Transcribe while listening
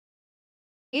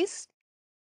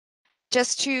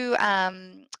Just to,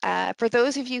 for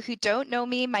those of you who don't know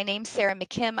me, my name's Sarah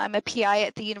McKim. I'm a PI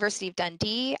at the University of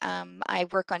Dundee. I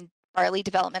work on barley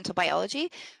developmental biology.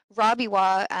 Robbie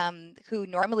Waugh, who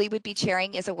normally would be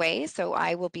chairing, is away, so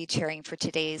I will be chairing for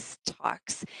today's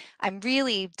talks. I'm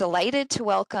really delighted to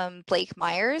welcome Blake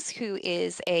Meyers, who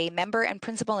is a member and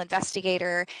principal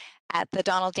investigator at the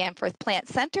Donald Danforth Plant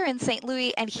Center in St.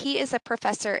 Louis, and he is a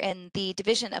professor in the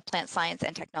Division of Plant Science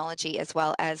and Technology, as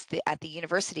well as at the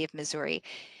University of Missouri.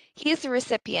 He is the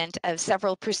recipient of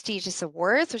several prestigious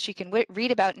awards, which you can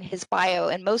read about in his bio,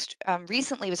 and most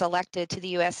recently was elected to the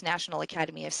U.S. National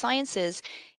Academy of Sciences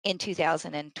in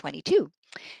 2022.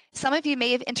 Some of you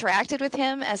may have interacted with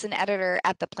him as an editor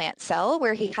at the Plant Cell,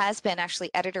 where he has been actually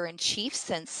editor-in-chief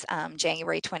since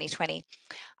January 2020.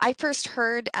 I first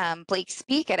heard Blake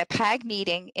speak at a PAG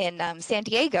meeting in San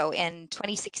Diego in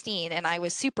 2016, and I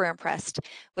was super impressed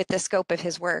with the scope of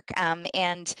his work.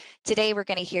 And today we're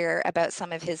going to hear about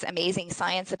some of his amazing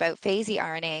science about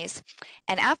PhasiRNAs.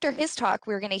 And after his talk,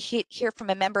 we're going to hear from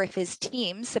a member of his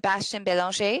team, Sebastien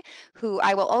Belanger, who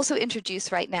I will also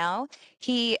introduce right now.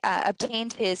 He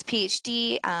obtained his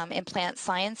PhD in plant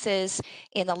sciences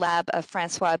in the lab of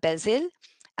François Bazille.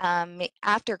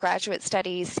 After graduate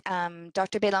studies,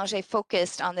 Dr. Belanger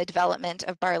focused on the development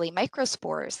of barley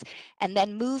microspores and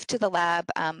then moved to the lab,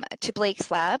 to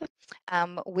Blake's lab,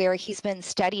 where he's been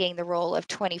studying the role of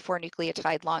 24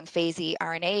 nucleotide long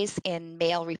PhasiRNAs in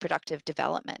male reproductive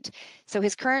development. So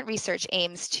his current research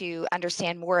aims to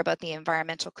understand more about the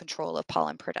environmental control of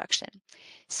pollen production.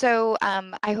 So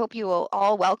I hope you will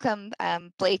all welcome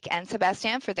Blake and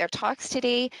Sebastien for their talks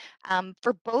today.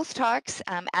 For both talks,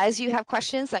 as you have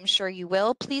questions, I'm sure you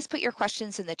will, please put your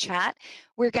questions in the chat.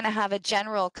 We're going to have a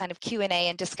general kind of Q&A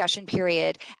and discussion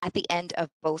period at the end of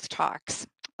both talks.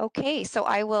 Okay, so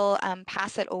I will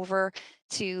pass it over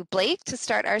to Blake to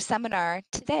start our seminar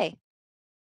today.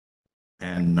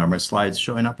 And are my slides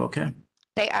showing up okay?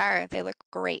 They are. They look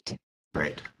great.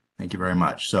 Great. Thank you very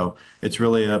much. So it's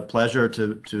really a pleasure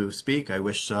to speak. I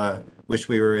wish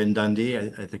we were in Dundee. I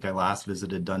think I last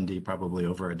visited Dundee probably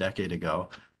over a decade ago.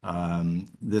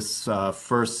 This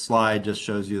first slide just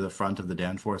shows you the front of the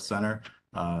Danforth Center,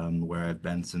 where I've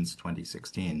been since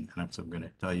 2016. And so I'm going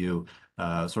to tell you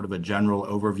sort of a general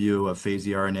overview of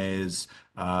PhasiRNAs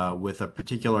with a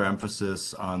particular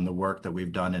emphasis on the work that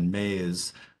we've done in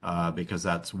maize, because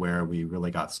that's where we really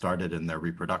got started in their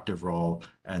reproductive role.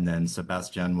 And then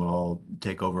Sebastien will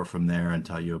take over from there and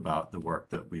tell you about the work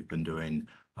that we've been doing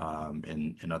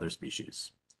in other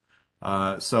species.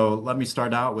 So let me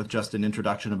start out with just an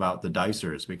introduction about the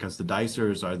dicers, because the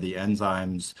dicers are the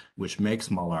enzymes which make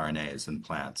small RNAs in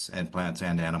plants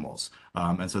and animals.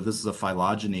 And so this is a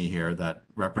phylogeny here that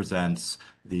represents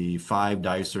the 5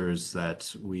 dicers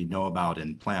that we know about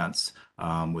in plants,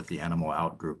 with the animal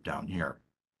outgroup down here.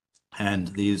 And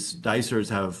these dicers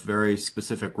have very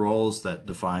specific roles that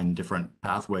define different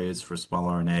pathways for small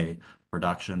RNA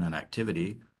production and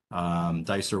activity.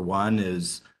 Dicer 1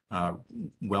 is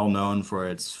well known for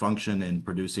its function in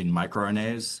producing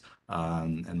microRNAs,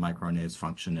 and microRNAs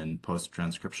function in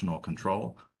post-transcriptional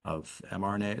control of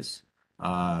mRNAs.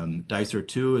 Dicer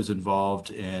 2 is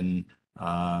involved in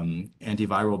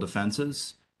antiviral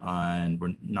defenses, and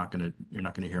you're not going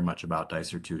to hear much about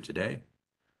Dicer 2 today.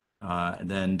 And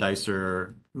then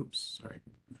Dicer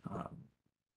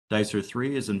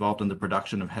 3 is involved in the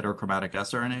production of heterochromatic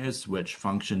sRNAs, which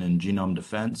function in genome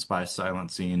defense by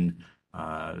silencing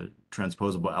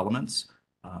transposable elements,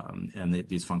 and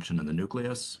these function in the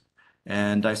nucleus.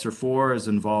 And Dicer 4 is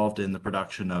involved in the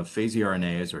production of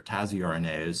PhasiRNAs or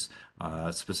TASiRNAs,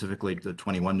 specifically the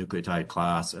 21 nucleotide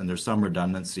class, and there's some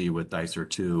redundancy with Dicer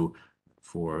 2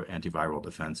 for antiviral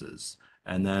defenses.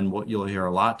 And then what you'll hear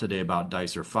a lot today about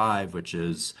Dicer 5, which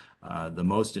is the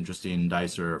most interesting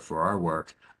dicer for our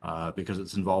work, because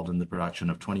it's involved in the production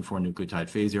of 24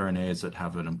 nucleotide PhasiRNAs that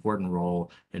have an important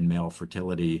role in male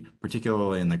fertility,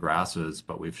 particularly in the grasses.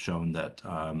 But we've shown that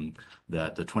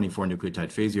that the 24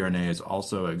 nucleotide PhasiRNAs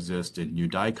also exist in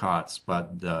eudicots,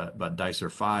 but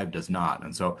Dicer 5 does not.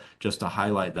 And so just to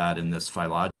highlight that in this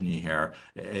phylogeny here,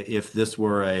 if this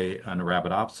were an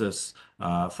Arabidopsis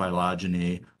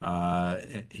phylogeny,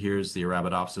 here's the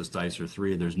Arabidopsis Dicer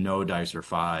 3. There's no Dicer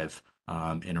 5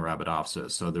 in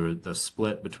Arabidopsis. So the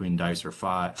split between Dicer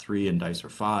 3 and Dicer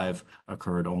 5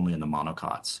 occurred only in the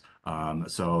monocots.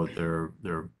 So there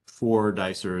are 4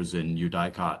 dicers in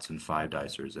eudicots and 5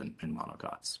 dicers in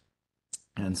monocots.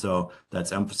 And so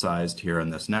that's emphasized here in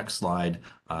this next slide,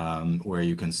 where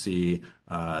you can see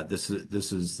this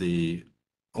is the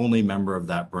only member of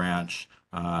that branch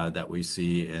that we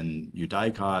see in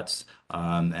eudicots,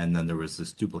 and then there was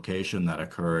this duplication that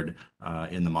occurred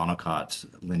in the monocot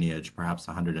lineage, perhaps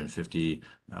 150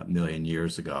 million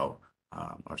years ago.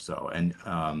 Or so. And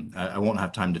I won't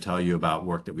have time to tell you about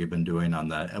work that we've been doing on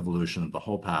the evolution of the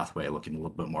whole pathway, looking a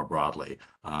little bit more broadly.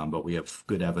 But we have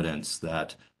good evidence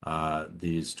that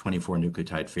these 24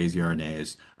 nucleotide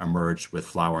PhasiRNAs emerged with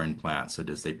flowering plants. That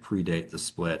is, they predate the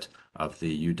split of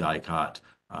the eudicots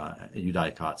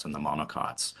and the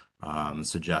monocots.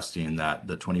 Suggesting that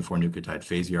the 24 nucleotide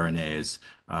PhasiRNAs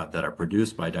that are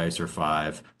produced by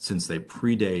dicer5, since they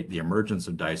predate the emergence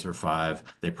of dicer5,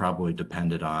 they probably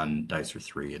depended on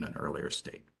dicer3 in an earlier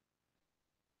state.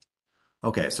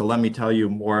 Okay, so let me tell you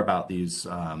more about these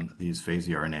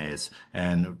PhasiRNAs,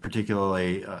 and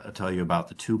particularly tell you about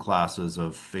the two classes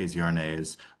of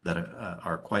PhasiRNAs that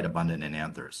are quite abundant in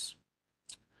anthers.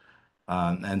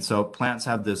 And so plants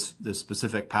have this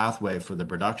specific pathway for the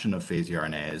production of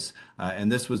PhasiRNAs,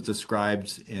 and this was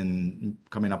described in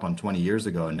coming up on 20 years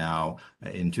ago now.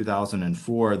 In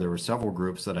 2004, there were several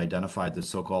groups that identified the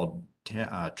so-called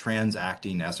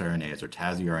transacting sRNAs or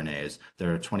TasRNAs.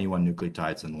 There are 21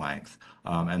 nucleotides in length,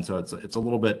 and so it's a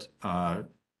little bit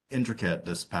intricate,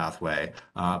 this pathway,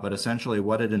 but essentially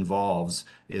what it involves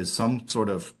is some sort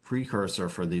of precursor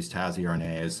for these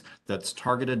TasRNAs that's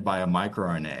targeted by a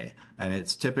microRNA, and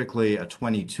it's typically a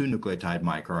 22 nucleotide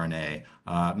microRNA.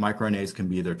 MicroRNAs can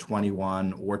be either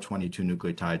 21 or 22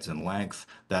 nucleotides in length.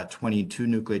 That 22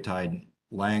 nucleotide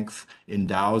length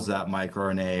endows that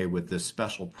microRNA with this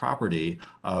special property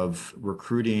of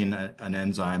recruiting an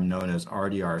enzyme known as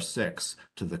RDR6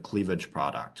 to the cleavage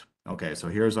product. Okay, so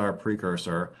here's our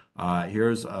precursor.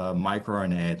 Here's a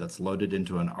microRNA that's loaded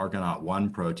into an Argonaute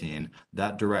 1 protein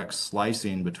that directs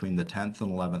slicing between the 10th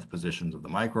and 11th positions of the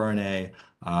microRNA.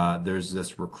 There's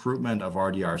this recruitment of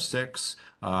RDR6,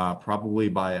 probably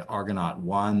by Argonaute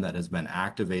 1 that has been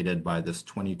activated by this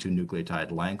 22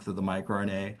 nucleotide length of the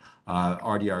microRNA.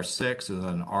 RDR6 is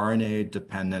an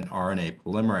RNA-dependent RNA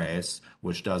polymerase,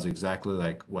 which does exactly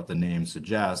like what the name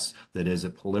suggests. That is,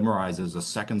 it polymerizes a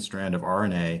second strand of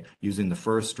RNA using the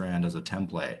first strand as a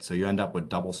template. So you end up with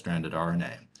double-stranded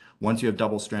RNA. Once you have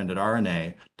double-stranded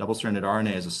RNA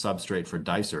is a substrate for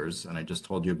dicers, and I just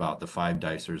told you about the 5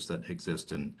 dicers that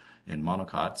exist in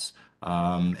monocots.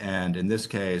 And in this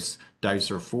case,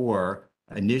 dicer4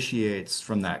 initiates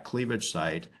from that cleavage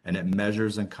site, and it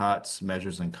measures and cuts,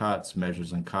 measures and cuts,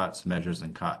 measures and cuts, measures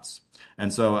and cuts.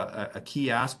 And so a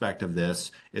key aspect of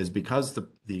this is because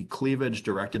the cleavage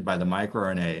directed by the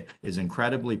microRNA is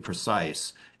incredibly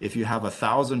precise, if you have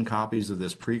 1,000 copies of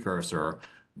this precursor,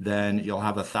 then you'll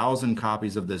have 1,000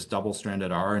 copies of this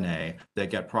double-stranded RNA that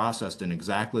get processed in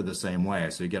exactly the same way.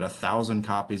 So you get 1,000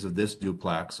 copies of this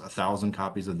duplex, 1,000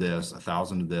 copies of this,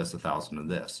 1,000 of this, 1,000 of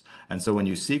this. And so when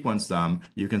you sequence them,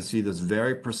 you can see this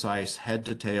very precise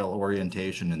head-to-tail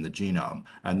orientation in the genome.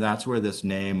 And that's where this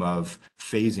name of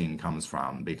phasing comes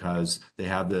from, because they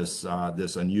have this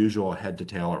unusual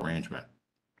head-to-tail arrangement.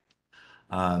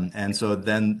 And so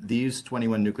then these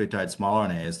 21 nucleotide small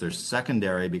RNAs, they're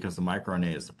secondary because the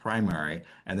microRNA is the primary,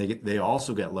 and they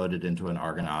also get loaded into an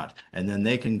Argonaute, and then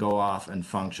they can go off and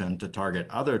function to target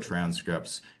other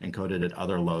transcripts encoded at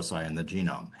other loci in the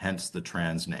genome, hence the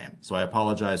trans name. So I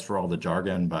apologize for all the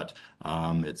jargon, but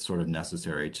it's sort of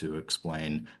necessary to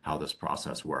explain how this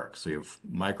process works. So you have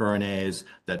microRNAs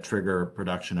that trigger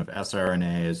production of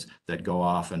sRNAs that go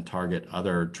off and target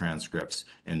other transcripts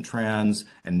in trans,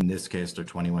 and in this case, they're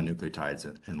 21 nucleotides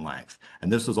in length.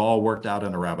 And this was all worked out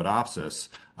in Arabidopsis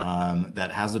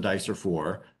that has a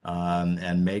dicer4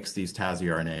 and makes these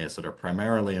TasRNAs that are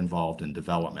primarily involved in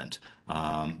development,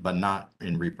 but not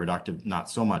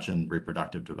so much in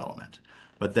reproductive development.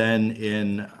 But then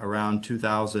in around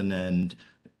 2010,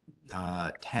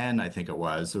 I think it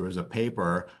was, there was a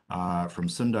paper from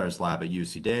Sundar's lab at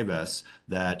UC Davis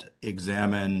that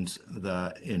examined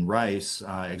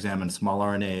examined small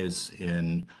RNAs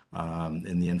in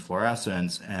the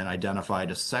inflorescence and identified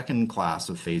a second class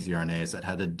of PhasiRNAs that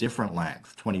had a different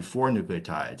length, 24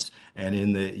 nucleotides. And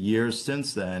in the years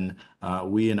since then,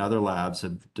 we and other labs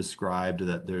have described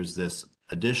that there's this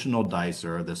additional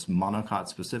dicer, this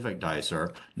monocot-specific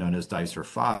dicer known as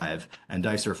dicer5, and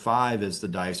dicer5 is the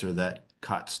dicer that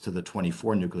cuts to the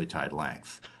 24 nucleotide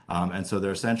length. And so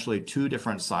there are essentially 2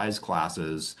 different size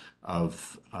classes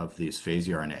of these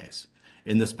PhasiRNAs.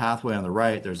 In this pathway on the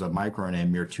right, there's a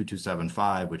microRNA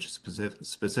miR2275, which is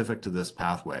specific to this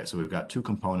pathway. So we've got 2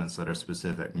 components that are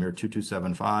specific,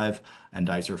 miR2275 and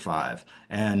dicer5.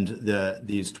 And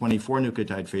these 24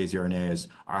 nucleotide PhasiRNAs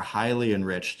are highly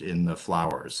enriched in the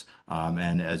flowers.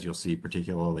 And as you'll see,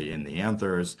 particularly in the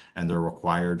anthers, and they're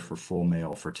required for full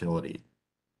male fertility.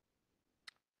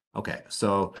 Okay,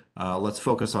 so let's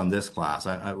focus on this class.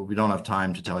 We don't have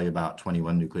time to tell you about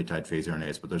 21 nucleotide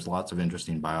PhasiRNAs, but there's lots of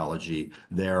interesting biology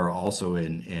there also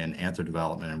in anther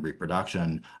development and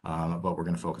reproduction, but we're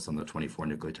going to focus on the 24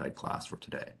 nucleotide class for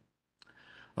today.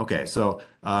 Okay, so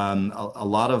a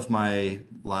lot of my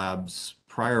lab's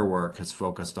prior work has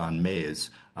focused on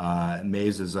maize.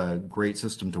 Maize is a great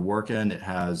system to work in. It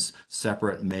has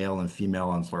separate male and female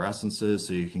inflorescences,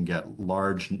 so you can get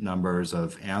large numbers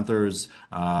of anthers,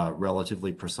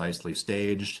 relatively precisely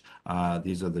staged.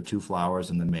 These are the two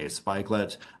flowers in the maize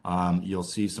spikelet. You'll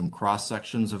see some cross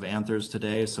sections of anthers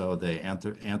today. So the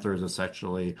anther is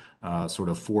essentially sort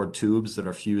of four tubes that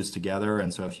are fused together.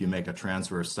 And so if you make a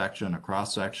transverse section, a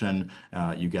cross section,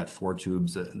 you get four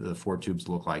tubes. The four tubes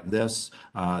look like this.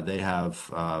 They have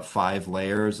 5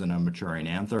 layers in a maturing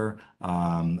anther.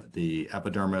 The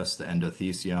epidermis, the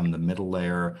endothecium, the middle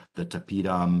layer, the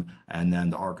tapetum, and then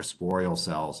the archosporial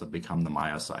cells that become the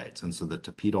myocytes. And so the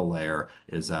tapetal layer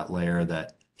is that layer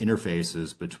that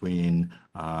interfaces between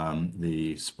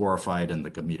the sporophyte and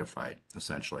the gametophyte,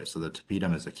 essentially. So the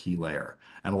tapetum is a key layer.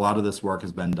 And a lot of this work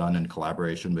has been done in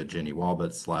collaboration with Ginny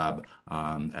Walbott's lab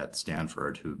at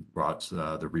Stanford, who brought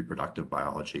the reproductive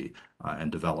biology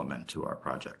and development to our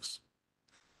projects.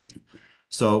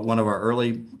 So one of our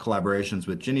early collaborations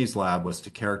with Ginny's lab was to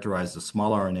characterize the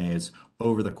small RNAs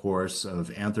over the course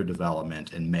of anther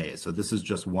development in maize. So this is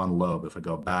just one lobe. If I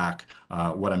go back,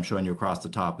 what I'm showing you across the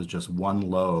top is just one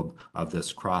lobe of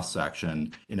this cross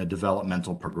section in a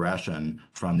developmental progression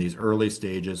from these early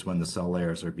stages when the cell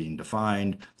layers are being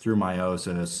defined through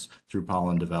meiosis, through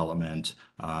pollen development,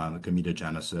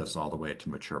 gametogenesis, all the way to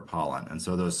mature pollen. And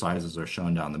so those sizes are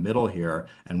shown down the middle here.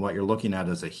 And what you're looking at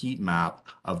is a heat map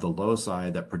of the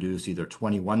loci that produce either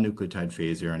 21 nucleotide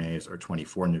PhasiRNAs or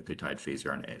 24 nucleotide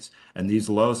PhasiRNAs. And these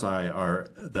loci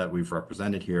that we've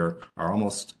represented here are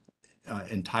almost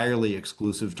entirely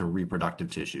exclusive to reproductive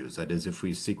tissues. That is, if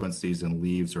we sequence these in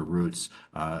leaves or roots,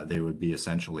 they would be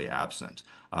essentially absent.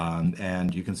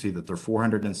 And you can see that there are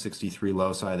 463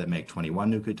 loci that make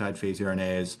 21 nucleotide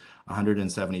PhasiRNAs,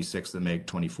 176 that make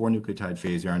 24 nucleotide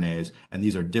PhasiRNAs, and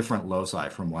these are different loci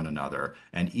from one another.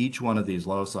 And each one of these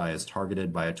loci is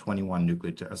targeted by a 22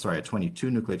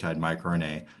 nucleotide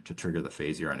microRNA to trigger the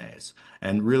PhasiRNAs.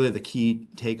 And really the key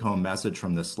take-home message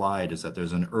from this slide is that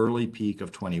there's an early peak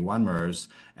of 21 mers,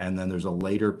 and then there's a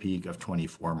later peak of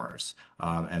 24 mers.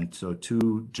 And so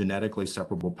two genetically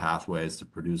separable pathways to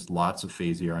produce lots of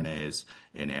PhasiRNAs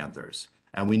in anthers.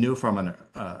 And we knew from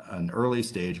an early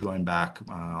stage, going back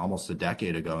almost a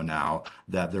decade ago now,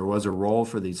 that there was a role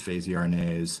for these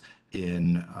PhasiRNAs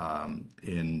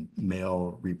in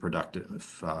male reproductive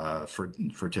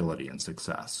fertility and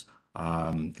success.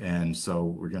 And so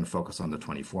we're going to focus on the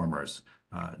 24 mers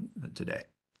today.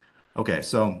 Okay,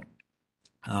 so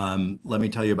let me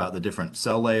tell you about the different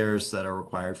cell layers that are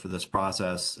required for this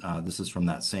process. This is from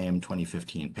that same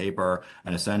 2015 paper.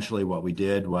 And essentially what we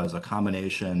did was a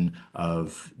combination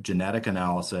of genetic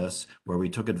analysis where we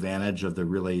took advantage of the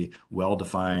really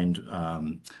well-defined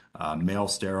male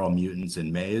sterile mutants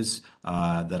in maize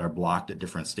that are blocked at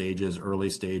different stages,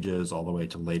 early stages all the way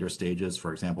to later stages.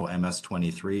 For example,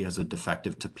 MS23 has a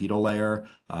defective tapetal layer.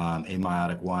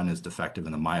 Ameiotic 1 is defective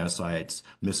in the myocytes.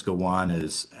 MISCA 1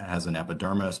 has an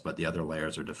epidermis, but the other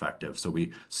layers are defective. So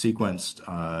we sequenced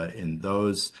in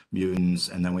those mutants,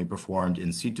 and then we performed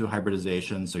in situ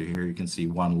hybridization. So here you can see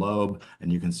one lobe,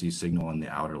 and you can see signal in the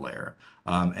outer layer.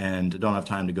 And don't have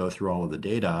time to go through all of the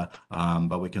data,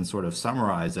 but we can sort of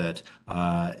summarize it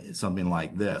something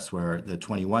like this, where the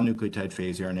 21 nucleotide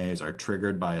PhasiRNAs are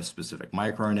triggered by a specific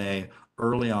microRNA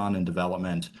early on in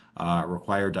development,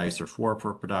 require dicer 4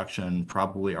 for production,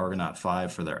 probably Argonaute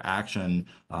 5 for their action,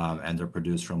 and they're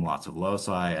produced from lots of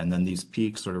loci. And then these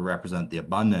peaks sort of represent the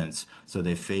abundance, so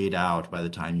they fade out by the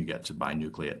time you get to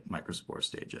binucleate microspore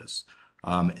stages.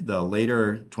 The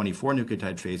later 24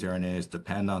 nucleotide PhasiRNAs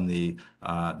depend on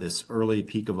this early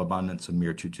peak of abundance of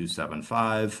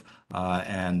miR2275,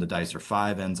 and the dicer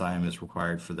 5 enzyme is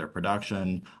required for their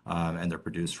production, and they're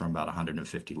produced from about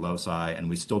 150 loci, and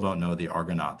we still don't know the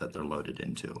Argonaute that they're loaded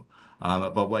into.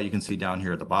 But what you can see down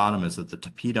here at the bottom is that the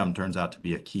tapetum turns out to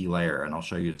be a key layer, and I'll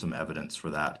show you some evidence for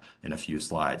that in a few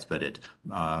slides. But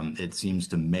it seems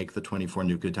to make the 24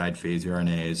 nucleotide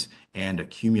PhasiRNAs and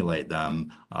accumulate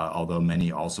them, although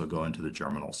many also go into the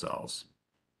germinal cells.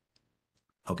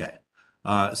 Okay.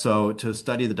 So to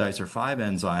study the dicer 5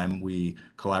 enzyme, we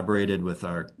collaborated with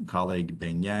our colleague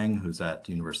Bing Yang, who's at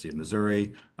the University of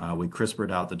Missouri. We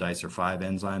CRISPRed out the dicer5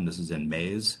 enzyme. This is in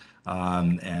maize.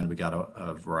 And we got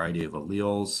a variety of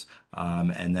alleles.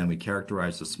 And then we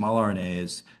characterized the small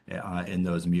RNAs in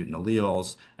those mutant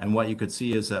alleles. And what you could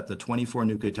see is that the 24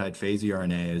 nucleotide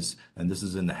PhasiRNAs, and this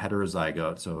is in the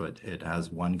heterozygote, so it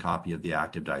has one copy of the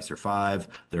active dicer5.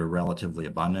 They're relatively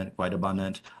abundant, quite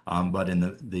abundant. But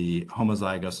in the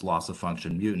homozygous loss of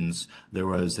function mutants, there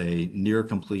was a near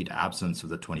complete absence of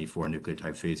the 24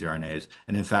 nucleotide PhasiRNAs.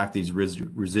 And in fact, these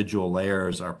residual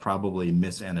layers are probably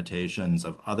misannotations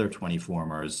of other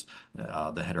 20-formers,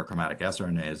 the heterochromatic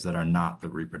sRNAs, that are not the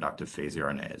reproductive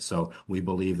PhasiRNAs. So we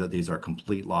believe that these are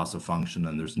complete loss of function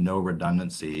and there's no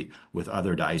redundancy with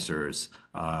other dicers.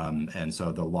 And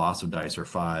so the loss of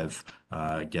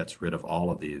dicer5 gets rid of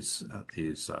all of these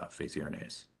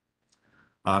PhasiRNAs.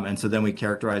 And so then we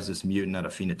characterized this mutant at a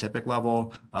phenotypic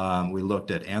level. We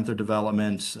looked at anther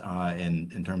development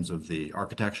in terms of the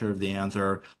architecture of the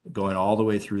anther, going all the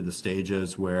way through the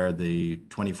stages where the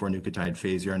 24 nucleotide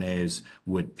PhasiRNAs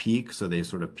would peak. So they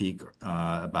sort of peak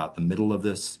about the middle of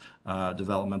this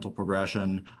developmental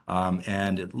progression.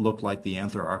 And it looked like the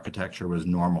anther architecture was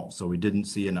normal. So we didn't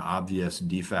see an obvious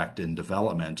defect in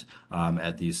development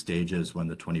at these stages when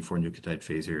the 24 nucleotide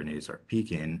PhasiRNAs are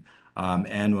peaking.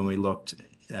 And when we looked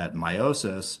at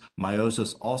meiosis,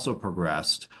 meiosis also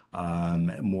progressed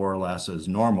more or less as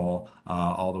normal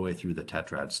all the way through the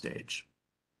tetrad stage.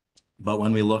 But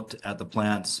when we looked at the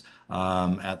plants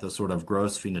at the sort of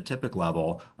gross phenotypic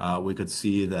level, we could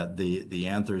see that the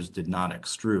anthers did not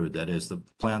extrude. That is, the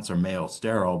plants are male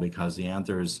sterile because the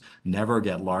anthers never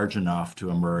get large enough to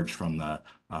emerge from the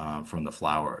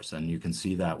flowers. And you can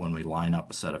see that when we line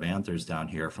up a set of anthers down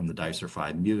here from the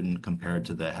dicer5 mutant compared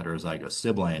to the heterozygous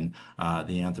sibling,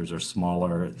 the anthers are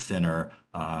smaller, thinner,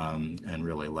 and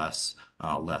really less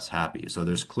happy. So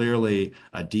there's clearly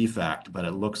a defect, but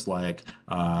it looks like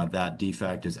that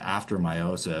defect is after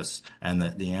meiosis and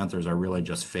that the anthers are really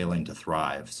just failing to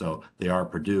thrive. So they are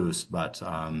produced, but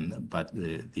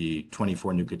the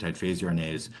 24 nucleotide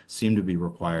PhasiRNAs seem to be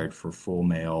required for full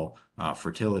male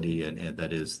fertility, and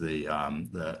that is the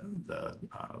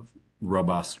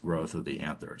robust growth of the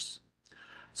anthers.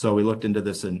 So we looked into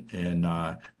this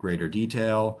in greater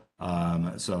detail.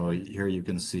 So here you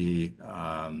can see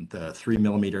the 3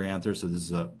 millimeter anther. So this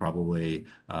is probably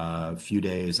a few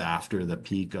days after the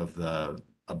peak of the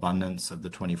abundance of the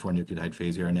 24 nucleotide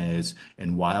PhasiRNAs.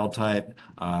 In wild type,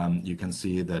 you can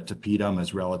see the tapetum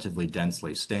is relatively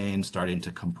densely stained, starting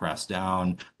to compress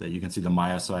down. That you can see the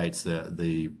myocytes,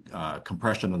 the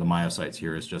compression of the myocytes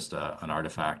here is just an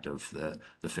artifact of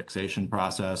the fixation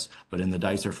process. But in the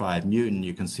dicer5 mutant,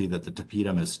 you can see that the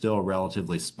tapetum is still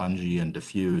relatively spongy and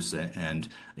diffuse and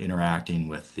interacting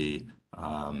with the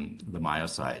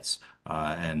myocytes.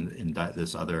 And in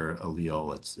this other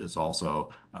allele, it's also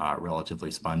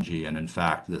relatively spongy. And in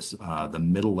fact, the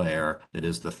middle layer, that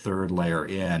is the third layer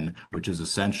in, which is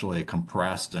essentially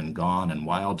compressed and gone in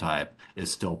wild type,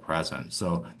 is still present.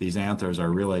 So these anthers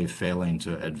are really failing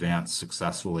to advance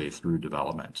successfully through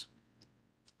development.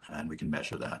 And we can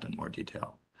measure that in more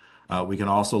detail. We can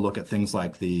also look at things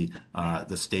like the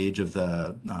stage of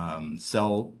the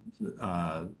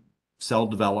cell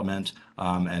development.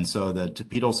 And so the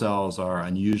tapetal cells are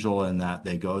unusual in that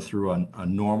they go through a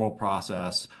normal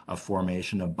process of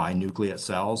formation of binucleate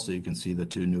cells. So you can see the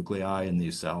two nuclei in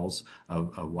these cells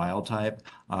of wild type.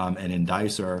 And in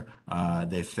dicer,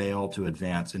 they fail to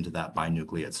advance into that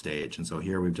binucleate stage. And so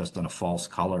here we've just done a false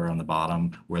color on the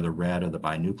bottom where the red are the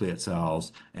binucleate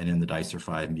cells. And in the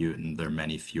dicer5 mutant, there are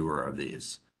many fewer of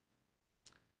these.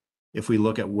 If we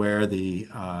look at where the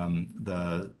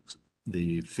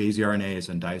PhasiRNAs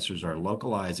and dicers are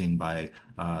localizing by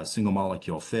single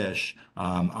molecule fish.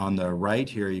 On the right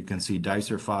here, you can see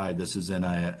dicer5. This is in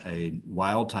a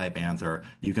wild type anther.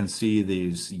 You can see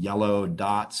these yellow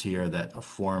dots here that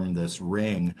form this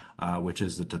ring, which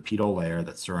is the tapetal layer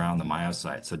that surround the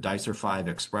myocytes. So dicer5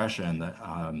 expression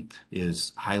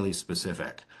is highly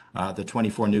specific. The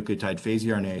 24 nucleotide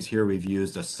PhasiRNAs, here we've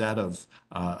used a set of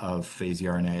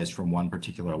PhasiRNAs from one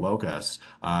particular locus.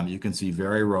 You can see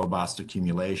very robust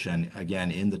accumulation,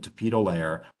 again, in the tapetal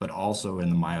layer, but also in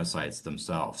the myocytes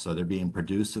themselves. So they're being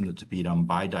produced in the tapetum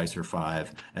by dicer5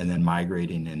 and then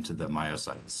migrating into the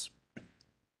myocytes.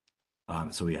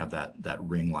 So we have that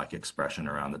ring-like expression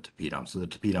around the tapetum. So the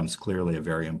tapetum is clearly a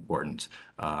very important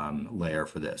layer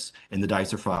for this. In the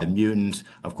dicer5 mutant,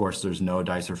 of course, there's no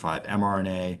dicer5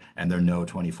 mRNA, and there are no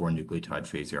 24 nucleotide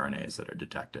PhasiRNAs that are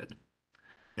detected.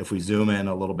 If we zoom in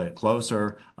a little bit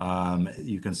closer,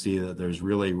 you can see that there's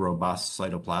really robust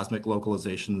cytoplasmic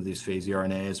localization of these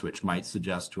PhasiRNAs, which might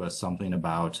suggest to us something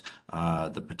about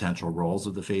the potential roles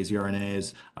of the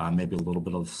PhasiRNAs, maybe a little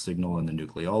bit of signal in the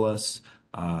nucleolus.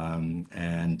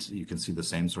 And you can see the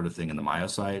same sort of thing in the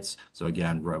myocytes. So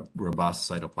again, robust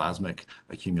cytoplasmic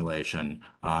accumulation.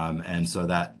 And so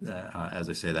that, as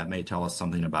I say, that may tell us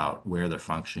something about where they're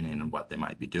functioning and what they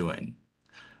might be doing.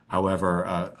 However,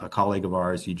 a colleague of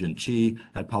ours, Yijun Qi,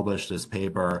 had published this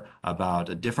paper about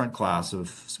a different class of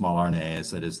small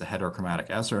RNAs, that is the heterochromatic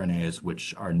sRNAs,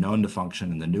 which are known to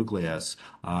function in the nucleus.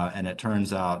 And it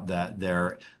turns out that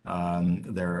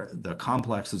the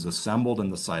complex is assembled in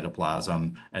the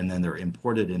cytoplasm, and then they're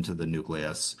imported into the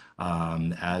nucleus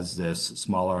as this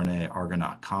small RNA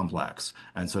Argonaut complex.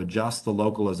 And so just the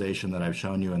localization that I've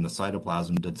shown you in the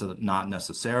cytoplasm does not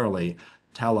necessarily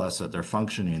tell us that they're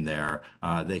functioning there.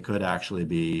 They could actually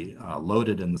be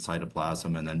loaded in the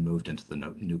cytoplasm and then moved into the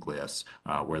nucleus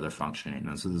where they're functioning.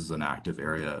 And so this is an active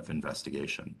area of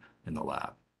investigation in the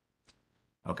lab.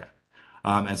 Okay.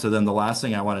 And so then the last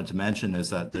thing I wanted to mention is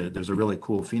that there's a really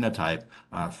cool phenotype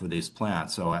for these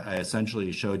plants. So I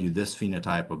essentially showed you this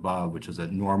phenotype above, which is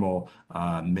at normal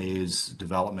maize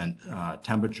development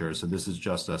temperature. So this is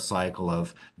just a cycle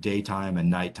of daytime and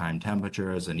nighttime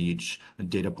temperatures, and each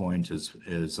data point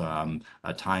is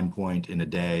a time point in a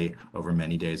day over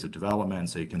many days of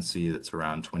development. So you can see that's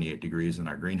around 28 degrees in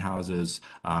our greenhouses.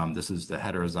 This is the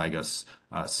heterozygous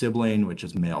sibling, which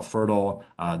is male fertile.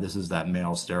 This is that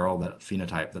male sterile, that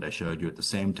phenotype that I showed you at the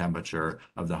same temperature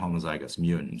of the homozygous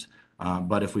mutant.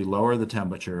 But if we lower the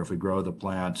temperature, if we grow the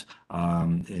plant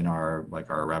in our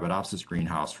Arabidopsis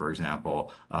greenhouse, for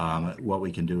example, what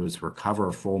we can do is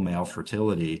recover full male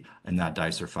fertility in that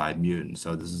dicer5 mutant.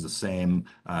 So this is the same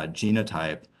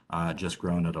genotype, just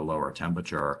grown at a lower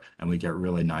temperature, and we get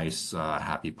really nice,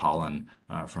 happy pollen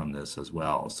from this as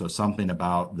well. So something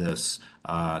about this,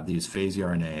 these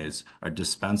PhasiRNAs are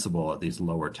dispensable at these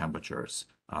lower temperatures,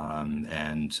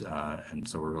 and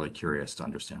so we're really curious to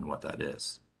understand what that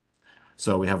is.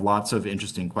 So we have lots of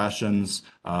interesting questions.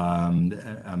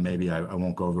 Maybe I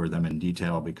won't go over them in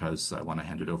detail because I want to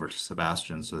hand it over to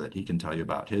Sebastien so that he can tell you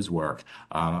about his work.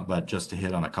 But just to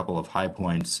hit on a couple of high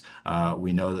points,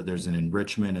 we know that there's an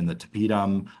enrichment in the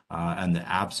tapetum, and the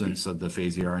absence of the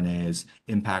PhasiRNAs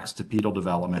impacts tapetal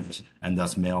development and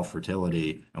thus male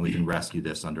fertility, and we can rescue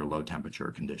this under low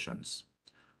temperature conditions.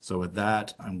 So with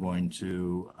that, I'm going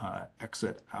to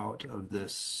exit out of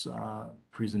this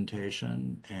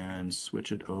presentation and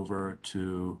switch it over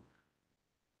to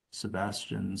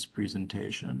Sebastien's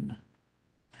presentation.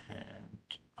 And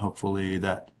hopefully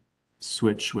that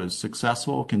switch was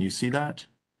successful. Can you see that?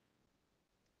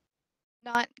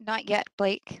 Not yet,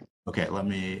 Blake. Okay, let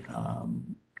me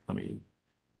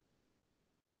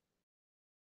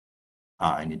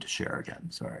I need to share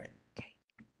again, sorry.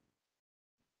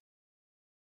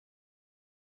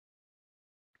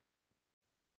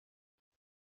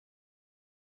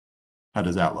 How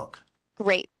does that look?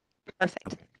 Great.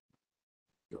 Perfect. Okay.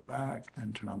 Go back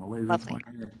and turn on the laser Lovely.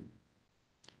 pointer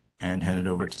and hand it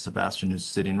over to Sebastien, who's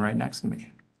sitting right next to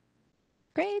me.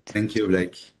 Great. Thank you,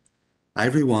 Blake. Hi,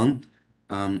 everyone.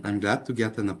 I'm glad to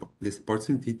get this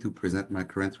opportunity to present my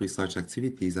current research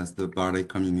activities as the Barley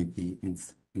Community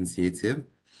Initiative.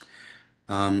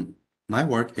 My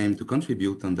work aimed to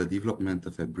contribute on the development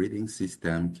of a breeding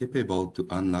system capable to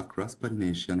unlock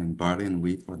cross-pollination in barley and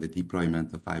wheat for the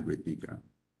deployment of hybrid vigor.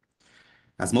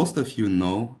 As most of you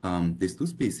know, these two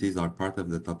species are part of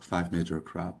the top 5 major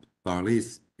crop. Barley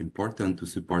is important to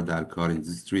support the alcohol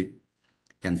industry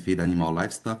and feed animal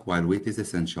livestock, while wheat is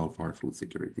essential for food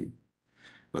security.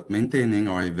 But maintaining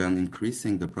or even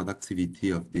increasing the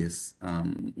productivity of this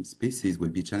species will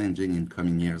be challenging in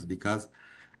coming years because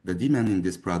the demand in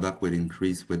this product will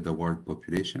increase with the world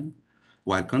population,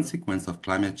 while consequence of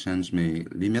climate change may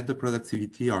limit the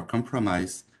productivity or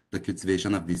compromise the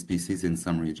cultivation of these species in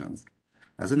some regions.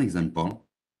 As an example,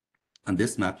 on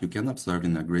this map, you can observe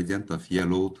in a gradient of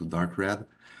yellow to dark red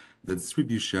the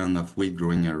distribution of wheat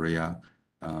growing area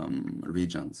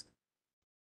regions.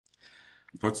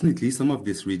 Unfortunately, some of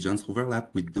these regions overlap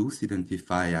with those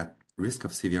identified at risk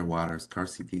of severe water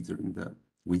scarcity during the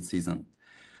wheat season.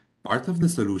 Part of the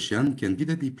solution can be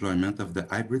the deployment of the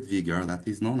hybrid vigor that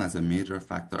is known as a major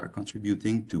factor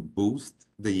contributing to boost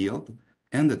the yield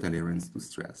and the tolerance to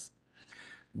stress.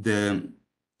 The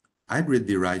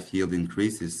hybrid-derived yield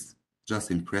increase is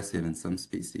just impressive in some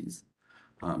species.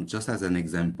 Just as an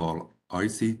example,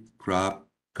 oilseed crop,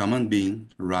 common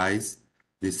bean, rice,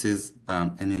 this is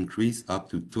an increase up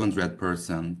to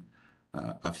 200%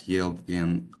 of yield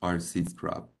in oilseed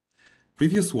crop.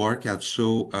 Previous work has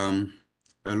shown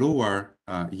a lower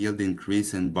yield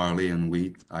increase in barley and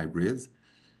wheat hybrids.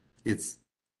 It's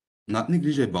not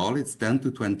negligible, it's 10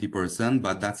 to 20%,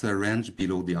 but that's a range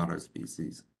below the other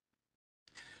species.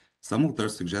 Some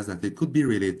authors suggest that it could be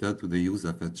related to the use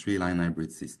of a three-line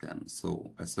hybrid system.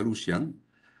 So a solution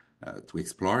to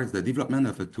explore is the development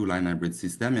of a two-line hybrid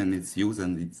system and its use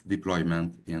and its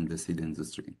deployment in the seed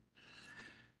industry.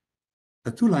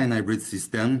 A two-line hybrid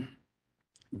system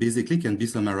basically can be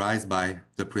summarized by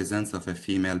the presence of a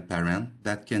female parent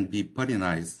that can be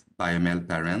pollinized by a male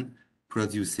parent,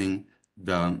 producing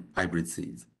the hybrid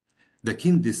seeds. The key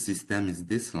in this system is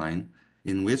this line,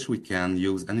 in which we can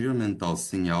use environmental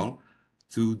signal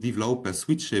to develop a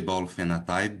switchable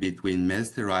phenotype between male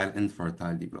sterile and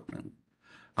fertile development.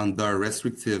 Under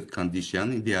restrictive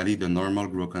condition, ideally the normal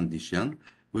growth condition,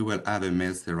 we will have a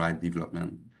male sterile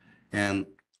development. And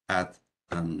at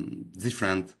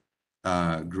different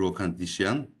growth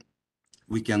condition,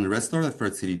 we can restore the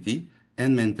fertility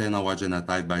and maintain our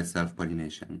genotype by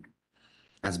self-pollination.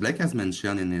 As Blake has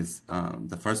mentioned in his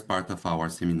the first part of our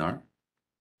seminar,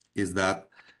 is that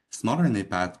small RNA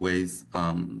pathways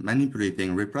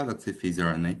manipulating reproductive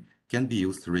PhasiRNA can be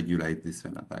used to regulate this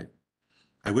phenotype.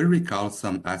 I will recall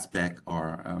some aspect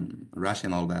or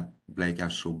rationale that Blake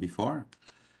has shown before.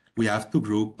 We have two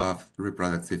groups of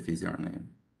reproductive PhasiRNA.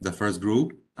 The first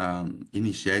group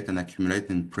initiate and accumulate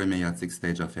in pre-meiotic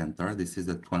stage of enter. This is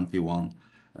the 21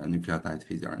 nucleotide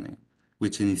PhasiRNA,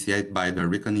 which initiate by the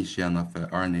recognition of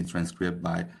RNA transcript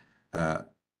by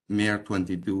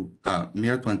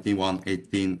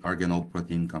MER2118 organelle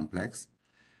protein complex.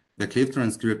 The cleaved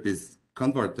transcript is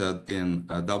converted in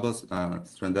a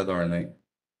double-stranded RNA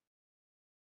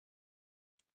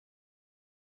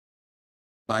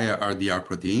by a RDR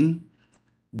protein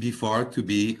before to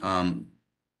be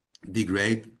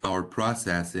degrade or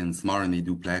process in small RNA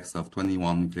duplex of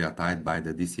 21 nucleotide by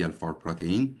the DCL4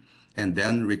 protein, and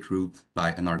then recruit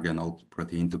by an organelle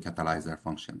protein to catalyze their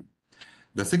function.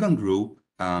 The second group,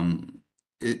 the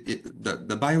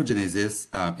biogenesis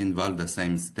involve the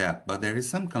same step, but there is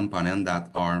some components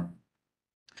that are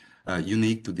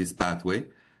unique to this pathway,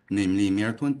 namely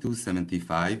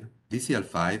MER2275,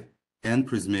 DCL5, and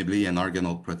presumably an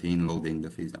organelle protein loading the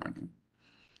PhasiRNA.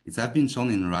 It has been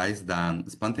shown in rice that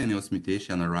spontaneous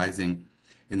mutation arising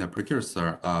in a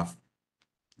precursor of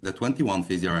the 21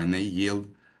 PhasiRNA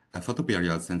yield a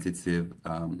photoperiod sensitive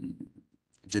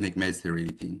genic male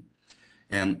sterility.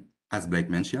 And as Blake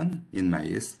mentioned, in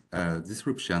Meyers,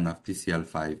 disruption of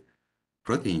TCL5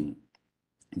 protein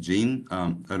gene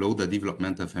allowed the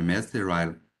development of a male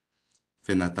sterile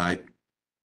phenotype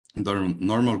under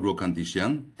normal growth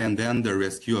condition, and then the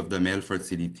rescue of the male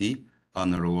fertility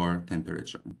on a lower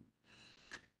temperature.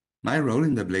 My role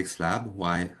in the Blake's lab,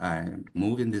 why I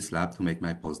move in this lab to make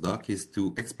my postdoc, is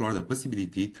to explore the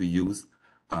possibility to use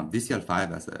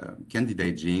DCL5 as a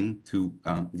candidate gene to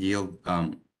yield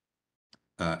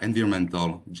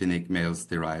environmental genic male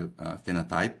sterile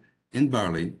phenotype in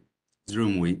barley,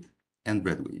 durum wheat, and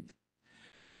bread wheat.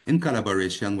 In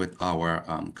collaboration with our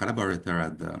collaborator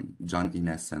at the John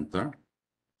Innes Center,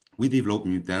 we developed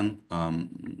mutant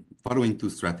following two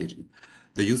strategies: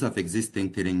 the use of existing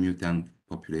tailing mutant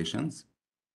populations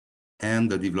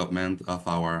and the development of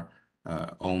our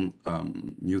own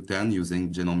mutant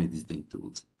using genome editing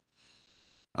tools.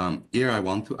 Here I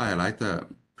want to highlight a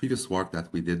previous work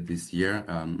that we did this year,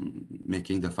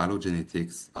 making the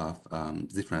phylogenetics of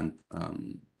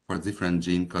different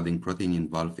gene coding protein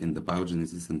involved in the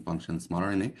biogenesis and function of small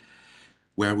RNA,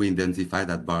 where we identified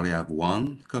that barley have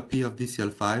 1 copy of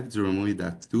DCL5, durum wheat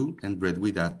at 2, and bread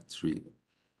wheat at 3.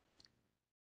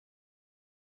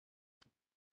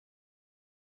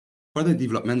 For the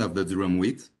development of the durum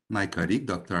wheat, my colleague,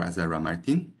 Dr. Azara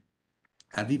Martin,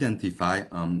 had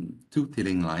identified 2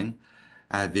 tailing lines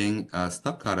having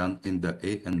stop codon in the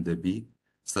A and the B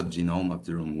subgenome of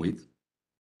durum wheat.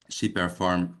 She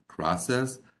performed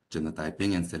crosses,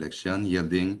 genotyping, and selection,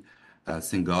 yielding a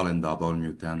single and double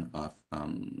mutant of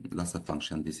loss of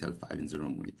function DCL5 in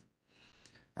durum wheat.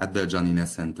 At the John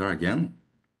Innes Center again,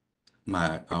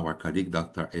 our colleague,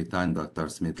 Dr. Eta and Dr.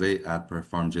 Smedley, had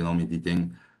performed genome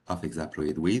editing of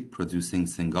hexaploid wheat, producing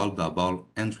single, double,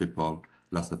 and triple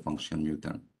loss of function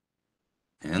mutant.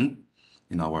 And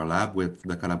in our lab, with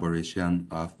the collaboration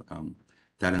of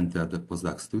talented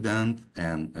postdoc student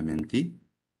and a mentee,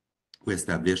 we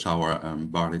established our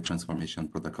barley transformation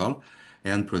protocol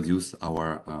and produce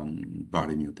our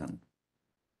barley mutant.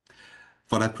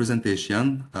 For that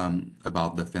presentation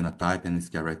about the phenotype and its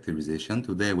characterization,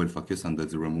 today I will focus on the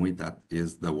durum wheat. That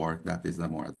is the work that is the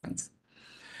more advanced.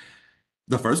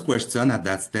 The first question at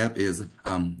that step is,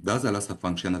 does a loss of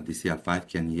function of DCL5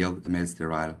 can yield a male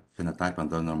sterile phenotype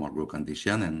under normal growth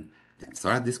condition? And the answer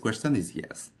at this question is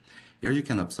yes. Here you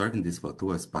can observe in this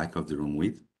photo a spike of durum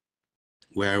wheat,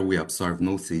 where we observe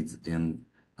no seeds in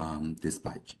this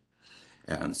spike,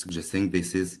 suggesting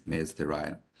this is male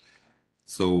sterile.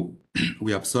 So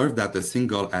we observe that a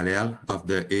single allele of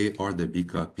the A or the B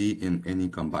copy in any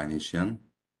combination,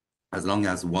 as long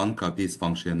as one copy is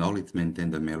functional, it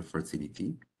maintains the male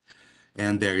fertility.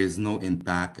 And there is no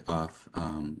impact of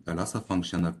a loss of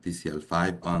function of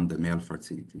TCL5 on the male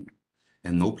fertility.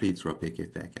 And no pleiotropic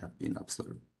effect have been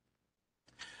observed.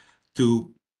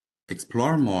 To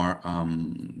explore more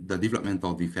the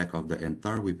developmental defect of the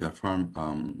enter, we perform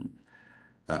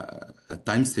a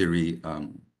time series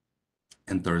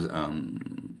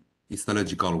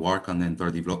histological work on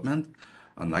enter development.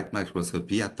 On light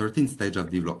microscopy, at 13 stage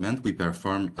of development, we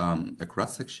perform a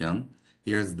cross-section.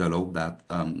 Here's the lobe that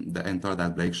the enter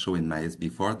that Blake showed in Meyers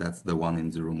before. That's the one in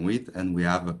durum wheat, and we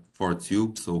have 4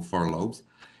 tubes, so 4 lobes.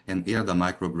 And here the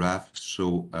micrograph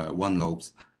show 1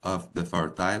 lobes of the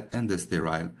fertile and the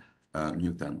sterile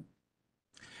mutant.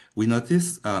 We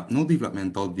notice no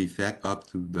developmental defect up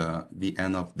to the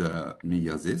end of the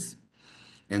meiosis,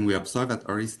 and we observe at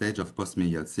early stage of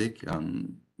post-meiotic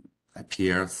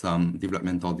appear some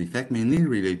developmental defect, mainly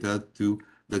related to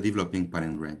the developing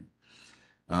pollen grain.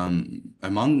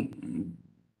 Among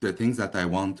the things that I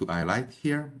want to highlight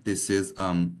here, this is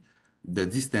the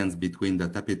distance between the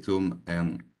tapetum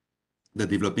and the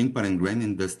developing pollen grain.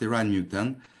 In the sterile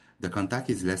mutant, the contact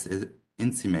is less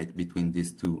intimate between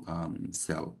these two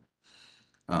cells.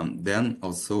 Then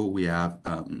also we have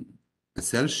a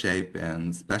cell shape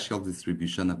and spatial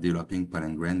distribution of developing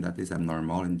pollen grain that is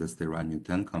abnormal in the sterile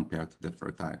mutant compared to the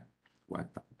fertile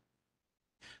wild type.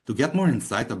 To get more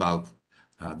insight about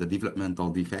the developmental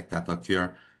defect that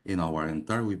occur in our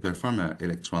enter, we perform an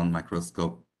electron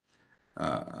microscope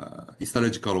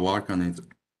histological work on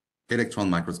electron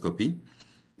microscopy.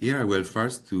 Here I will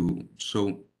first to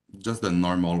show just the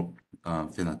normal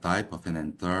phenotype of an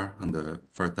enter on the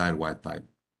fertile wild type.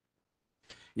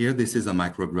 Here, this is a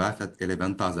micrograph at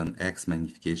 11,000x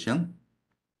magnification.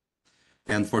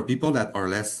 And for people that are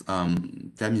less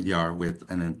familiar with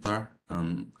an enter,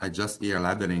 I just here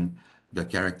labeling the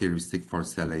characteristic for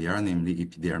cell layer, namely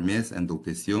epidermis,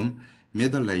 endothecium,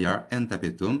 middle layer, and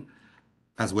tapetum,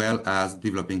 as well as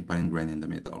developing pollen grain in the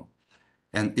middle.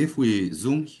 And if we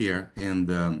zoom here in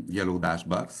the yellow dash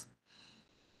box,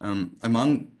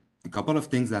 among a couple of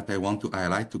things that I want to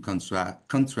highlight to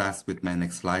contrast with my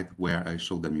next slide where I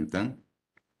show the mutant,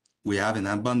 we have an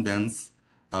abundance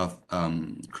of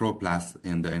chloroplasts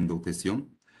in the endothecium.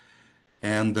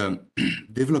 And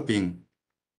developing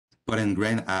pollen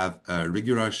grain have a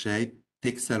regular shape,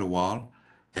 thick cell wall,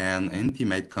 and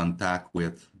intimate contact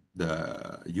with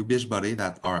the IBH body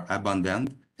that are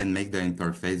abundant and make the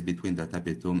interface between the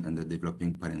tapetum and the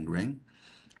developing pollen grain.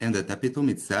 And the tapetum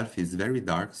itself is very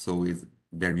dark, so it's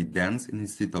very dense in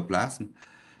its cytoplasm,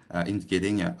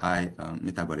 indicating a high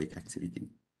metabolic activity.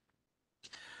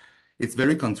 It's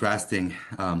very contrasting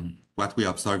what we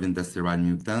observe in the sterile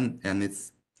mutant, and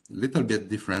it's a little bit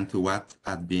different to what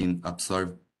had been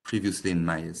observed previously in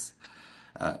Meyers.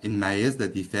 In Meyers, the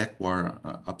defects were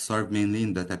observed mainly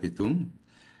in the tapetum,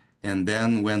 and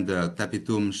then when the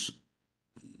tapetum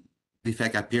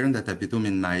defect appear in the tapetum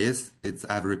in Meyers, it's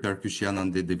have repercussion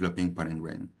on the developing pollen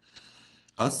grain.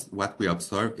 Us, what we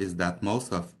observe is that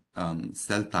most of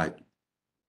cell type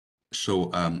show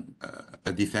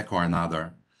a defect or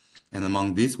another. And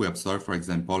among these, we observe, for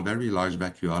example, very large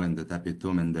vacuole in the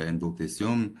tapetum and the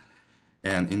endothecium.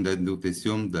 And in the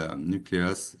endothecium, the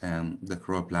nucleus and the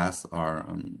chloroplasts are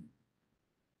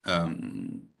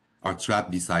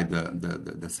trapped beside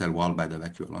the cell wall by the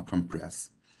vacuole or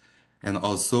compressed. And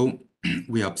also,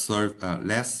 we observe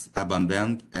less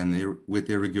abundant and with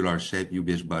irregular shape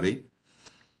IBH body.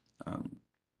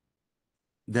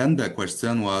 Then the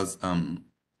question was,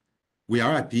 we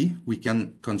are happy we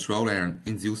can control and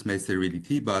induce male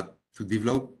sterility, but to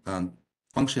develop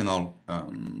functional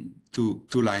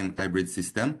two-line hybrid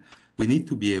system, we need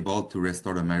to be able to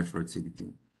restore the male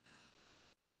fertility.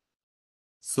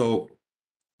 So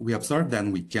we observed that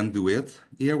we can do it.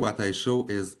 Here what I show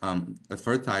is a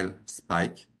fertile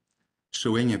spike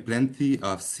showing a plenty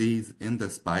of seeds in the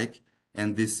spike.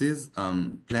 And this is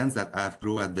plants that have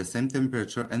grown at the same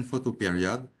temperature and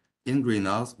photoperiod in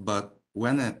greenhouse, but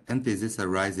when anthesis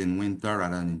arises in winter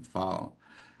rather than in fall,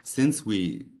 since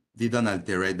we didn't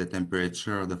alter the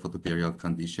temperature of the photoperiod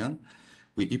condition,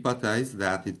 we hypothesize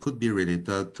that it could be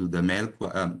related to the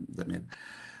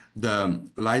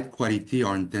light quality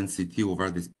or intensity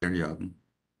over this period.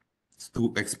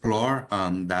 To explore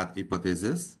that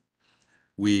hypothesis,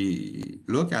 we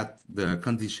look at the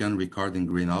condition recorded in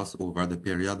greenhouse over the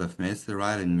period of male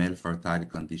sterile and male fertile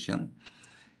condition.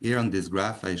 Here on this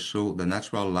graph, I show the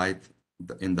natural light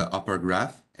in the upper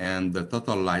graph and the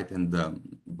total light in the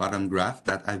bottom graph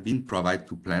that have been provided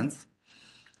to plants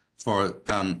for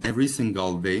every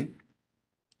single day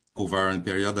over a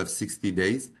period of 60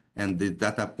 days. And the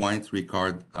data points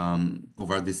record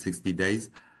over these 60 days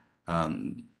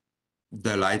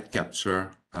the light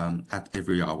capture at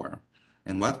every hour.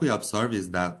 And what we observe is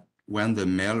that when the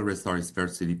male restores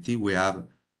fertility, we have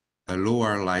a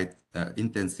lower light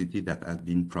intensity that has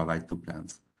been provided to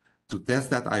plants. To test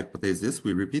that hypothesis,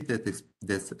 we repeated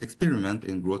this experiment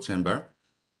in growth chamber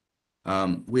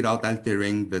without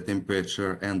altering the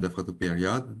temperature and the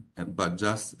photoperiod, but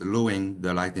just lowering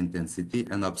the light intensity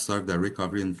and observe the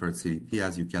recovery in fertility,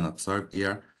 as you can observe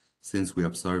here, since we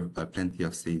observe plenty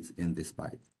of seeds in this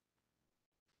pipe.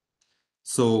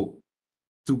 So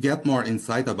to get more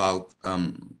insight about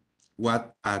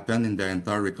what happened in the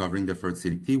entire recovering the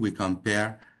fertility, we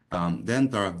compare the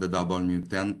entire of the double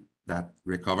mutant that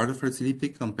recovered the fertility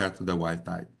compared to the wild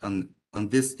type. And on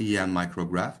this EM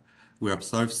micrograph, we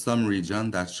observe some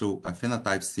regions that show a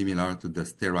phenotype similar to the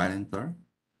sterile enter,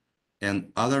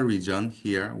 and other regions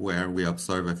here where we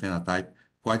observe a phenotype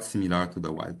quite similar to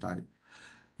the wild type,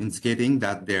 indicating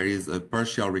that there is a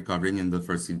partial recovering in the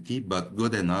fertility, but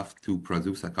good enough to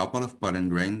produce a couple of pollen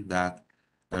grains that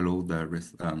allow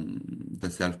the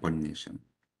self-pollination.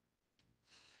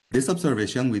 This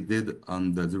observation we did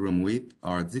on the durum wheat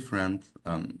are different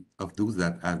of those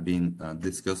that have been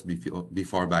discussed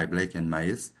before by Blake and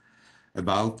Meyers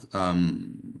about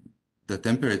the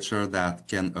temperature that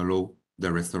can allow the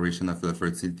restoration of the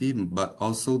fertility, but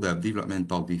also the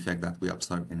developmental defect that we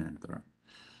observe in enter.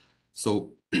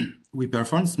 So we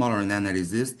performed small RNA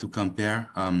analysis to compare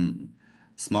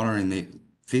small RNA,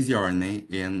 PhasiRNA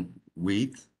in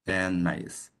wheat and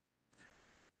maize.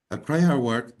 A prior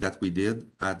work that we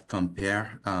did had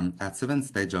compare at 7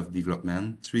 stages of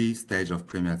development, 3 stages of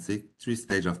pre-meiotic, 3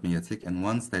 stages of meiotic, and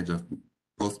 1 stage of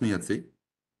post-meiotic,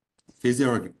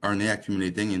 PhasiRNA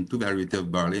accumulating in 2 varieties of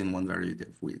barley and 1 variety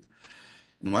of wheat.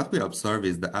 And what we observe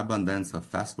is the abundance of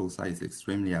fast loci is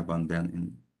extremely abundant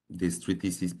in these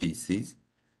Triticeae species,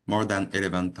 more than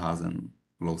 11,000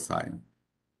 loci.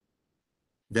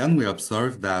 Then we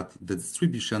observe that the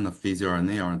distribution of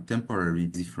PhasiRNA are temporarily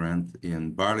different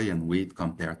in barley and wheat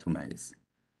compared to maize.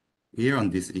 Here on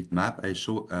this heat map, I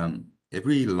show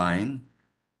every line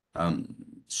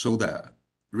show the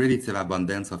relative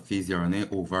abundance of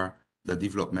PhasiRNA over the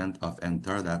development of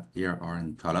enter that here are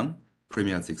in column,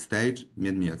 pre-meiotic stage,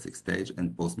 mid-meiotic stage,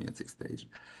 and post-meiotic stage.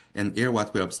 And here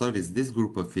what we observe is this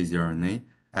group of PhasiRNA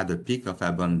had a peak of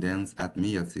abundance at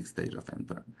meiotic stage of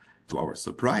enter. To our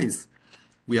surprise,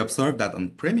 we observed that on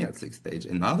pre-meiotic stage,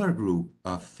 another group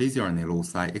of PhasiRNA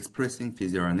loci expressing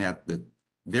PhasiRNA at the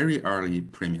very early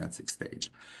pre-meiotic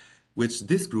stage, which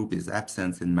this group is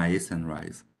absent in maize and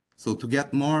rice. So to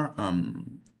get more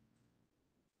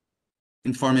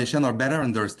information or better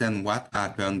understand what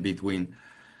happened between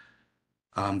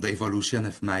the evolution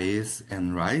of maize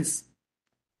and rice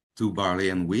to barley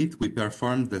and wheat, we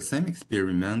performed the same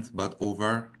experiment, but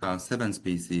over 7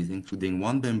 species, including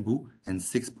 1 bamboo and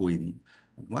 6 poidy.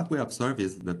 What we observe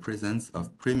is the presence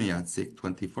of pre-meiotic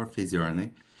 24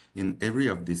 PhasiRNA in every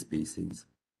of these species,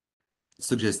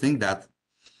 suggesting that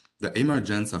the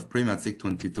emergence of pre-meiotic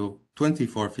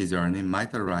 24 PhasiRNA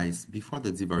might arise before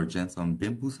the divergence on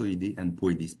bamboosoidy and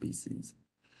poidy species.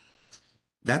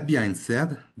 That being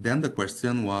said, then the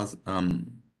question was,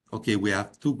 okay, we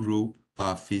have 2 groups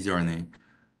of PhasiRNA.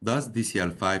 Does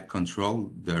DCL5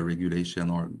 control the regulation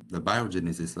or the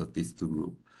biogenesis of these 2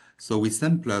 groups? So we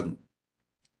sampled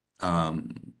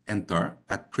enter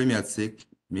at pre-meiotic,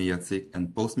 meiotic,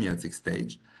 and post-meiotic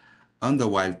stage on the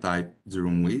wild type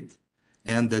durum wheat,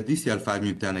 and the DCL5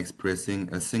 mutant expressing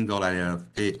a single allele of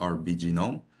A or B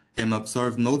genome, and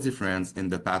observed no difference in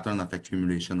the pattern of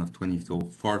accumulation of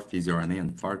 24 PhasiRNA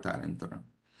and fertile enter.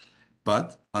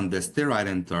 But on the sterile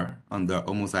enter, on the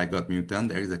homozygote mutant,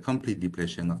 there is a complete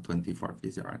depletion of 24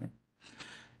 PhasiRNA,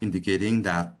 indicating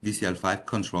that DCL5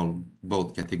 controls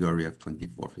both categories of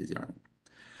 24 PhasiRNA.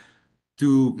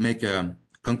 To make a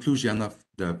conclusion of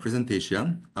the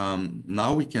presentation,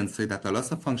 now we can say that a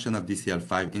loss of function of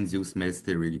DCL5 induces male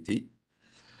sterility.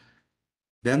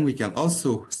 Then we can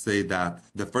also say that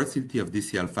the fertility of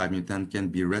DCL5 mutant can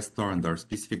be restored under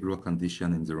specific growth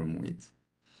condition in durum wheat.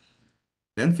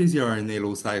 Then PhasiRNA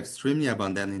loci are extremely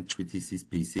abundant in Triticeae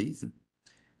species.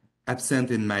 Absent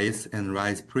in maize and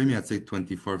rice, pre-meiotic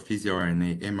 24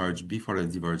 PhasiRNA emerge before the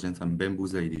divergence on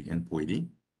bamboosoidy and poidy.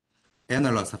 and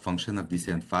a loss of function of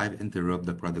DCN5 interrupt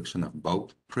the production of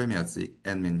both premiotic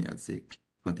and minimatic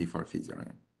 24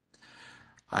 PhasiRNA.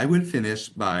 I will finish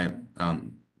by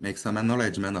make some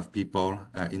acknowledgement of people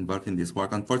involved in this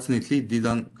work. Unfortunately,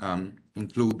 didn't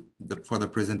include for the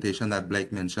presentation that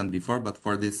Blake mentioned before, but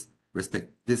for this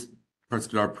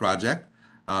particular project,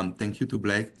 thank you to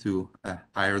Blake to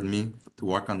hired me to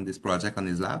work on this project on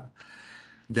his lab.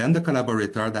 Then the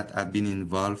collaborator that have been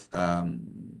involved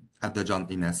at the John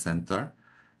Innes Center,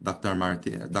 Dr.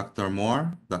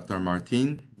 Moore, Dr.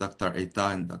 Martin, Dr. Eta,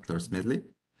 and Dr. Smedley.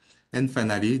 And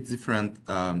finally, different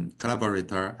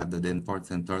collaborators at the Danforth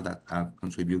Center that have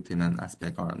contributed in an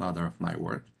aspect or another of my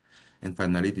work. And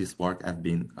finally, this work has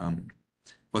been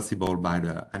possible by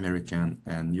the American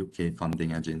and UK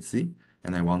funding agency.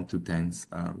 And I want to thank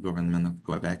government of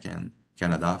Quebec and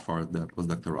Canada for the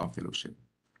postdoctoral fellowship.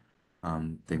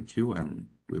 Thank you, and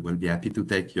we will be happy to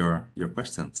take your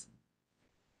questions.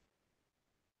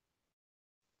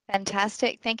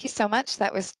 Fantastic. Thank you so much.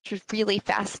 That was really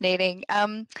fascinating.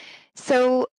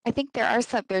 So I think there are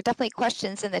definitely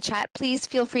questions in the chat. Please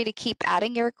feel free to keep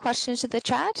adding your questions to the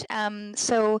chat.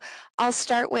 So I'll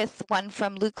start with one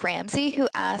from Luke Ramsey, who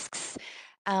asks,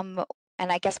 and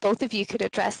I guess both of you could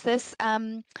address this,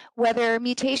 whether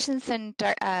mutations in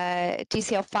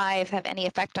DCL5 have any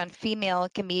effect on female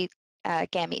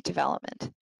gamete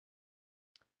development.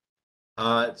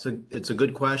 It's a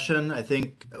good question. I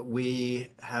think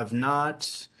we have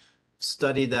not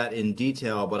studied that in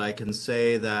detail, but I can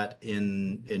say that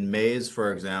in maize,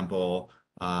 for example,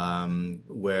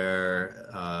 where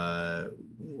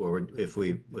if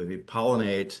we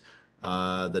pollinate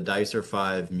the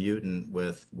dicer5 mutant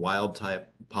with wild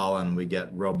type pollen, we get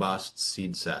robust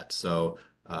seed set. So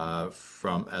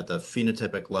from at the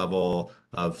phenotypic level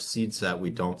of seed set, we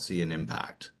don't see an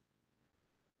impact.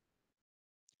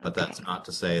 But that's not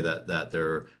to say that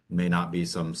there may not be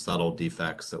some subtle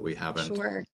defects that we haven't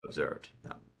observed.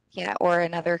 Yeah, or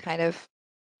another kind of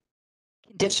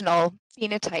conditional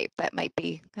phenotype that might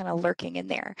be kind of lurking in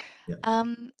there. Yeah.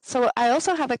 So I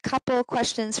also have a couple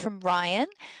questions from Ryan,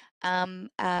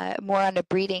 more on the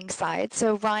breeding side.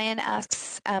 So Ryan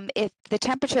asks if the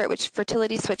temperature at which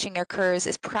fertility switching occurs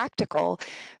is practical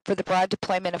for the broad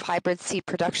deployment of hybrid seed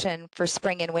production for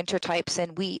spring and winter types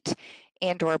in wheat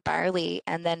and or barley.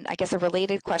 And then I guess a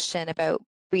related question about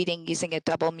breeding using a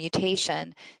double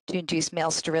mutation to induce male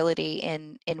sterility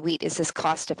in wheat. Is this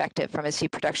cost effective from a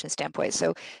seed production standpoint?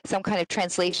 So some kind of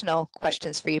translational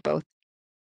questions for you both.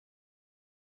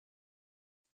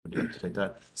 Would you like to take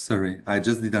that? Sorry, I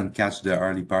just didn't catch the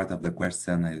early part of the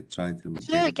question. I tried to.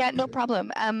 Sure, yeah, no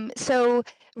problem. So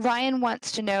Ryan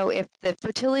wants to know if the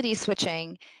fertility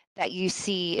switching that you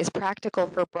see is practical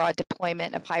for broad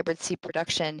deployment of hybrid seed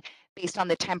production based on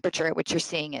the temperature at which you're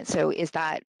seeing it. So is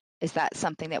that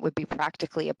something that would be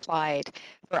practically applied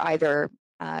for either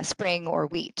spring or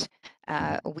wheat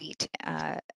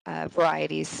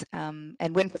varieties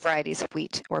and winter varieties of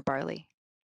wheat or barley?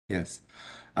 Yes,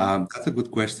 that's a good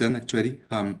question, actually.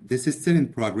 This is still in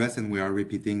progress, and we are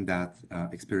repeating that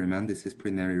experiment. This is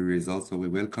preliminary results, so we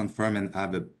will confirm and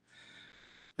have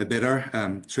a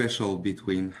better threshold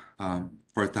between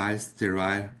fertile,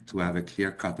 sterile, to have a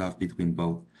clear cutoff between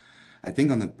both. I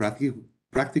think on a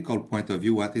practical point of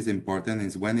view, what is important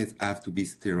is when it has to be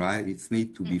sterile, it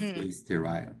needs to be fully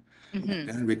sterile. And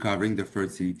then recovering the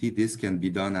fertility, this can be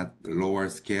done at a lower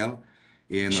scale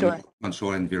in a more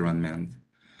controlled environment.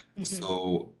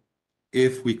 So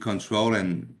if we control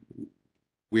and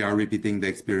we are repeating the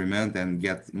experiment and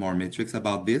get more metrics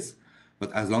about this,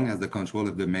 but as long as the control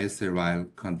of the male sterile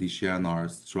condition are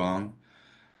strong,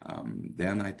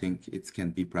 then I think it can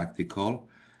be practical.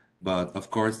 But of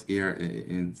course, here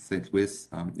in St. Louis,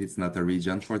 it's not a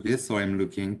region for this. So I'm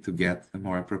looking to get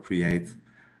more appropriate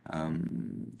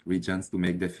regions to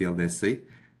make the field essay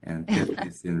and test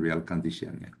this in real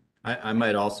condition. Yeah. I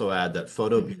might also add that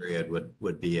photo period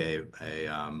would be a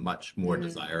much more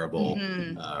desirable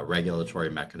regulatory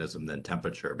mechanism than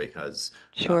temperature, because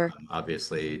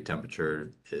obviously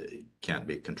temperature can't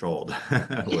be controlled.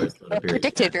 Whereas photo period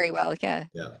predicted very well.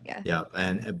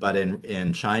 But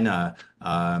in China,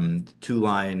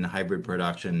 two-line hybrid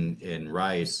production in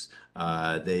rice,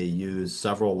 they use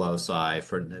several loci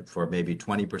for maybe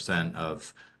 20%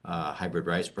 of hybrid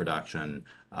rice production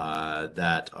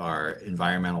that are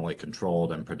environmentally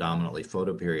controlled and predominantly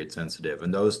photoperiod sensitive.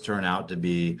 And those turn out to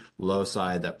be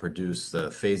loci that produce the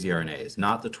PhasiRNAs,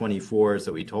 not the 24s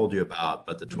that we told you about,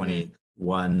 but the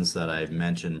 21s that I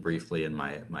mentioned briefly in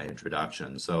my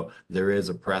introduction. So there is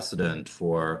a precedent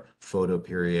for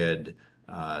photoperiod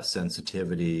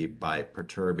sensitivity by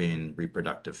perturbing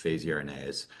reproductive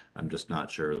PhasiRNAs. I'm just not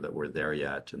sure that we're there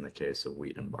yet in the case of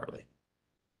wheat and barley.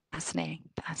 Fascinating,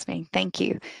 fascinating. Thank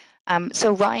you.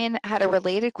 So Ryan had a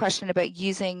related question about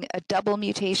using a double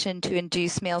mutation to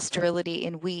induce male sterility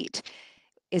in wheat.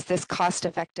 Is this cost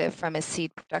effective from a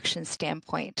seed production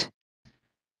standpoint?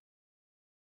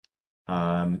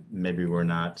 Maybe we're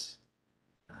not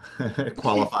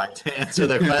qualified to answer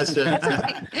the question.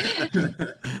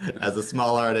 As a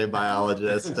small RNA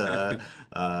biologist,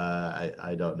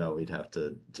 I don't know. We'd have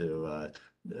to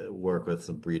work with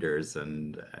some breeders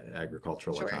and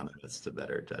agricultural economists to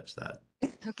better judge that.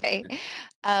 Okay.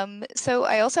 So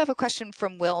I also have a question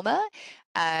from Wilma,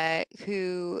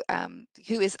 who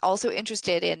is also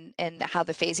interested in how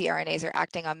the PhasiRNAs are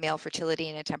acting on male fertility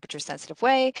in a temperature-sensitive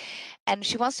way, and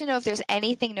she wants to know if there's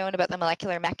anything known about the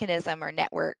molecular mechanism or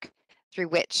network through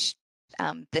which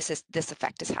this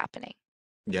effect is happening.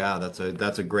 Yeah,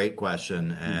 that's a great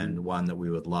question and one that we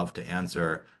would love to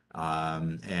answer.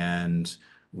 And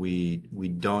we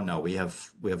don't know. We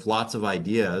have lots of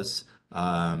ideas.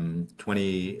 Small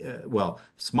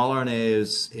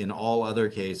RNAs in all other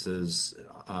cases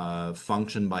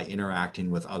function by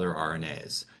interacting with other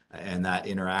RNAs, and that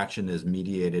interaction is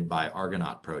mediated by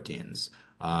Argonaute proteins.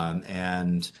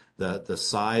 And the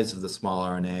size of the small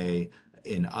RNA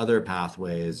in other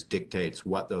pathways dictates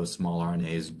what those small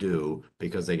RNAs do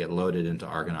because they get loaded into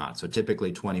Argonaute. So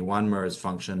typically 21 mers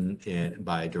function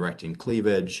by directing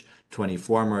cleavage,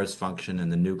 24 mers function in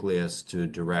the nucleus to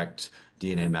direct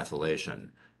DNA methylation.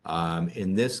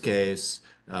 In this case,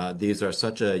 these are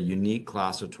such a unique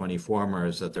class of 24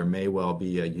 mers that there may well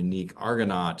be a unique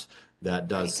Argonaute that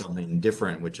does something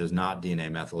different, which is not DNA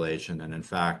methylation. And in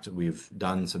fact, we've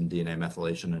done some DNA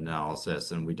methylation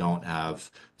analysis and we don't have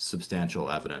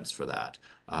substantial evidence for that.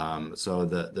 So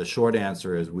the short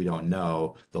answer is we don't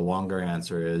know. The longer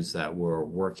answer is that we're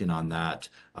working on that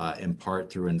in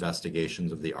part through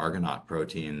investigations of the Argonaute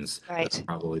proteins. That's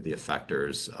probably the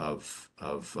effectors of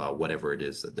whatever it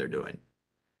is that they're doing.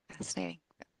 Fascinating.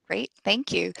 Great,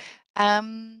 thank you.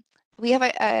 We have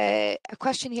a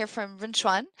question here from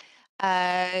Rinchuan,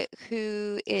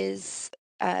 who is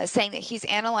saying that he's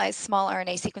analyzed small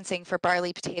RNA sequencing for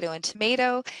barley, potato, and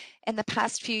tomato in the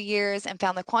past few years and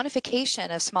found the quantification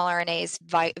of small RNAs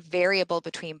variable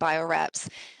between bioreps,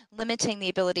 limiting the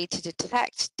ability to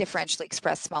detect differentially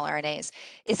expressed small RNAs.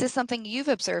 Is this something you've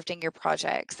observed in your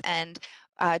projects? And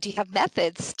do you have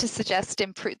methods to suggest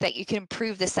that you can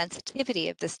improve the sensitivity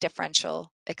of this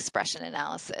differential expression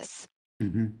analysis?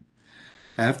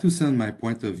 I have to say, on my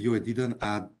point of view, I didn't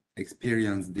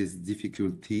experience this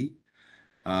difficulty.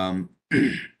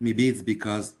 Maybe it's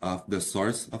because of the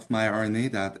source of my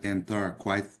RNA that enter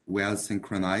quite well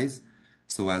synchronized.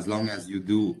 So as long as you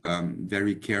do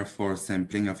very careful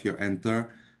sampling of your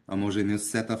enter, homogeneous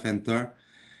set of enter,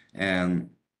 and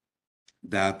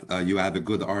that you have a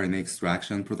good RNA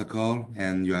extraction protocol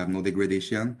and you have no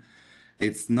degradation,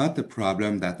 it's not a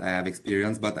problem that I have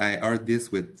experienced, but I heard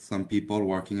this with some people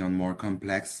working on more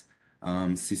complex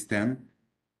system.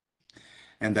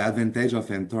 And the advantage of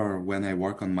Enter when I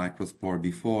work on microspore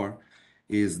before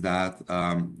is that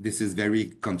this is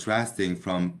very contrasting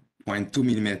from 0.2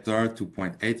 millimeter to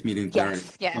 0.8 millimeter.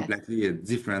 Yes, yeah. Completely a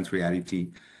different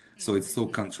reality. So it's so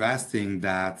contrasting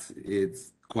that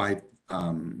it's quite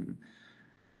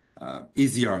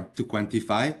easier to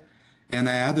quantify. And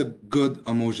I had a good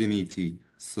homogeneity.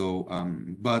 So,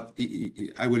 but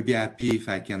I will be happy if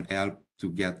I can help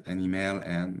to get an email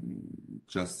and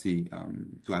just see,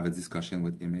 to have a discussion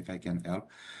with him if I can help.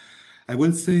 I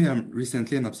will say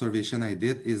recently an observation I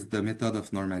did is the method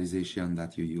of normalization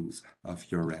that you use of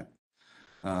your rep.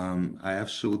 I have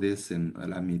showed this in a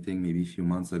lab meeting maybe a few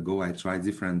months ago. I tried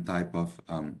different type of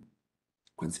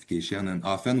quantification, and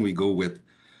often we go with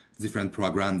different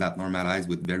program that normalize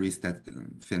with very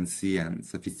fancy and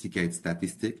sophisticated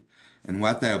statistic. And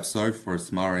what I observed for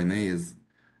small RNA is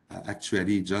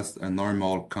actually just a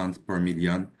normal count per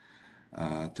million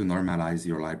to normalize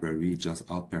your library, just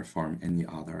outperform any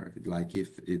other, like if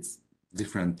it's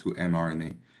different to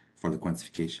mRNA for the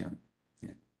quantification.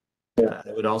 Yeah,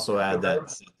 I would also add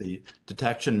that the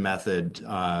detection method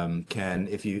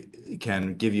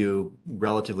can give you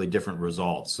relatively different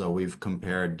results. So we've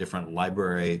compared different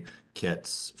library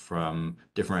kits from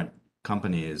different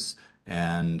companies,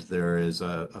 and there is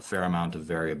a fair amount of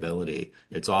variability.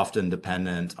 It's often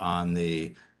dependent on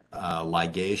the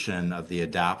ligation of the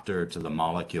adapter to the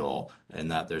molecule,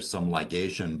 and that there's some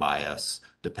ligation bias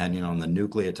depending on the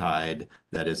nucleotide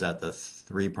that is at the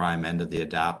 3' end of the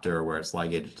adapter, where it's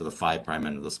ligated to the 5'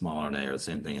 end of the small RNA, or the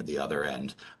same thing at the other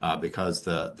end, because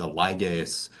the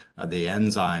ligase, the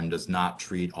enzyme, does not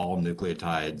treat all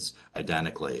nucleotides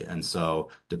identically. And so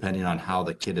depending on how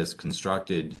the kit is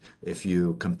constructed, if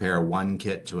you compare one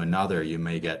kit to another, you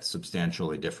may get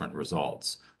substantially different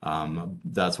results.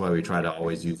 That's why we try to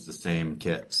always use the same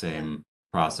kit, same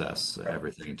process,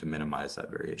 everything, to minimize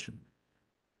that variation.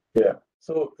 Yeah.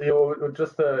 So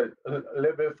just a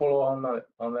little bit follow on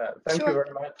that. Thank you very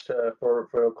much for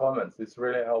your comments. It's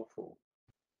really helpful.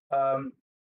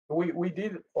 We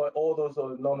did all those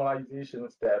normalization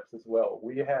steps as well.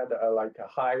 We had like a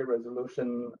high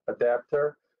resolution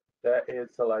adapter that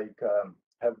is like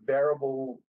have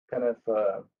variable kind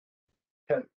of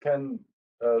can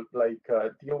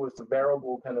deal with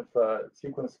variable kind of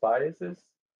sequence biases,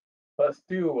 but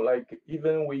still, like,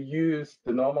 even we use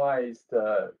the normalized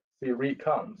say read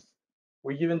counts,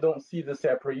 we even don't see the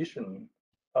separation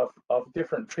of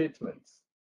different treatments.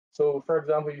 So for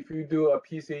example, if you do a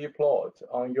PCA plot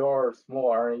on your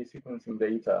small RNA sequencing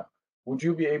data, would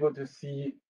you be able to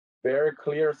see very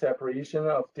clear separation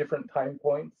of different time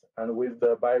points and with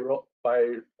the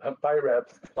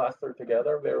bi-reps clustered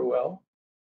together very well?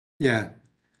 Yeah,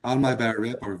 all my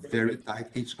bi-rep are very tight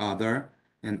each other,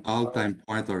 and all time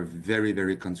points are very,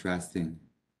 very contrasting.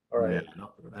 All right. Yeah,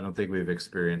 I don't think we've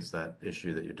experienced that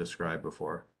issue that you described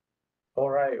before. All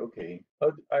right, okay.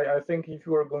 I think if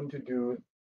you are going to do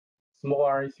small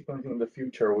RNA sequencing in the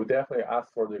future, we'll definitely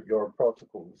ask for your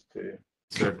protocols to.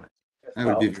 Certainly. I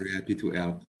would be very happy to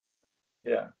help.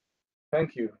 Yeah.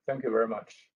 Thank you. Thank you very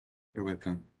much. You're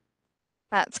welcome.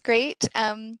 That's great.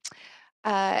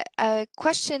 A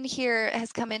question here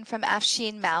has come in from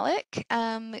Afshin Malik,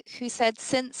 who said,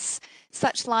 since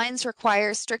such lines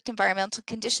require strict environmental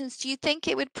conditions, do you think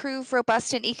it would prove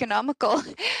robust and economical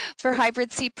for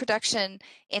hybrid seed production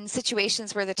in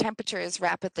situations where the temperature is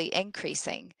rapidly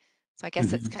increasing? So I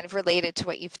guess it's kind of related to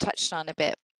what you've touched on a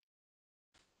bit.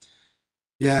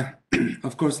 Yeah,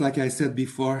 of course, like I said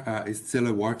before, it's still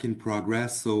a work in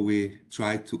progress. So we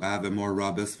try to have a more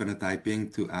robust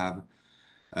phenotyping to have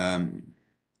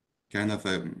kind of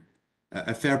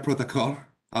a fair protocol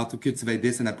how to cultivate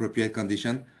this in appropriate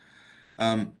condition.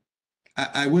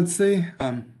 I would say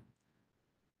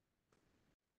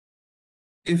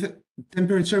if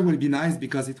temperature will be nice,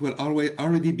 because it will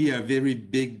already be a very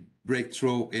big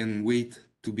breakthrough in wheat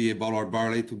to be able, or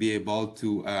barley to be able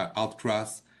to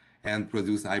outcross and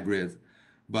produce hybrids.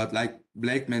 But like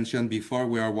Blake mentioned before,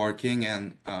 we are working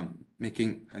and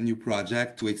making a new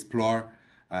project to explore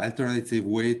alternative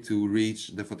way to reach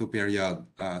the photoperiod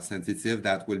sensitive.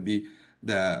 That will be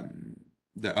the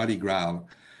holy grail.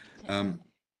 On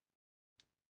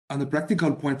a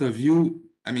practical point of view,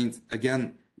 I mean,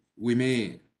 again, we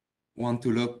may want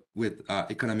to look with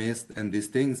economists and these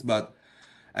things, but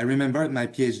I remember at my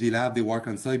PhD lab, they work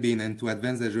on soybean, and to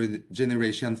advance the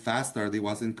generation faster, they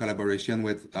was in collaboration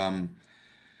with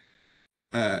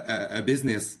a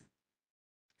business,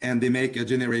 and they make a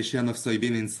generation of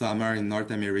soybean in summer in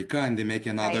North America, and they make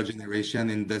another generation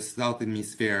in the South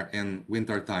Hemisphere in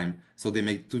winter time. So they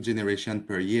make 2 generations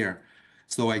per year.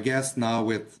 So I guess now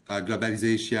with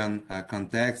globalization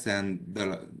context and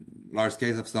the large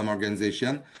scale of some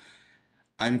organization,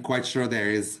 I'm quite sure there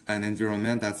is an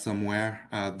environment that somewhere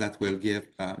that will give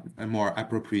a more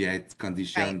appropriate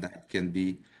condition that can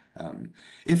be,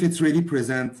 if it's really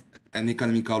present an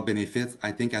economical benefit,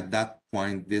 I think at that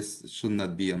point, this should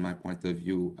not be, on my point of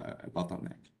view, a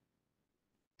bottleneck.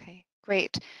 Okay,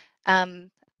 great.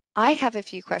 I have a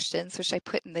few questions which I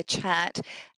put in the chat,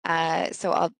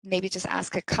 so I'll maybe just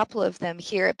ask a couple of them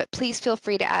here, but please feel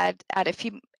free to add a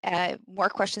few more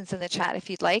questions in the chat if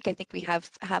you'd like. I think we have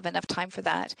enough time for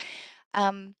that.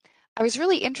 I was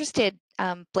really interested,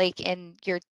 Blake, in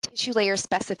your tissue layer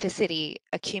specificity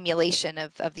accumulation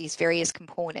of these various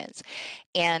components,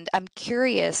 and I'm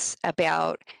curious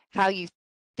about how you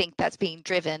think that's being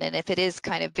driven, and if it is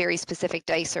kind of very specific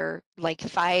dicer like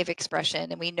 5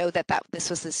 expression, and we know that this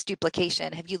was this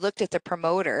duplication. Have you looked at the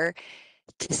promoter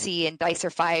to see in dicer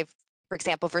 5, for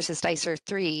example, versus dicer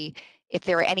 3, if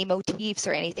there are any motifs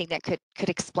or anything that could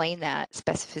explain that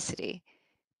specificity?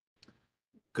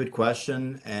 Good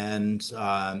question. And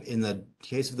in the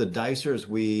case of the dicers,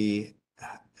 we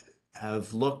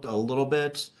have looked a little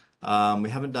bit. We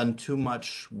haven't done too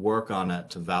much work on it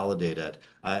to validate it.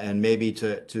 And maybe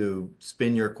to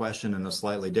spin your question in a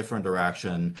slightly different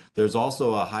direction, there's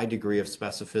also a high degree of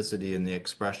specificity in the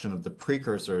expression of the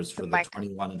precursors for the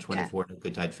 21 and 24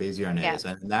 nucleotide PhasiRNAs.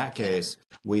 And in that case,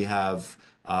 we have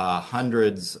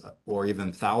hundreds or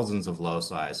even thousands of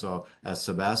loci. So as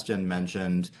Sebastien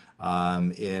mentioned,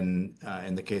 in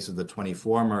the case of the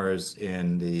 24mers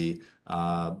in the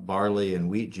barley and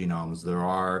wheat genomes, there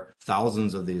are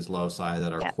thousands of these loci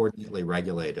that are coordinately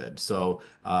regulated. So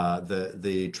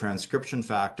the transcription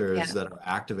factors that are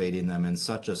activating them in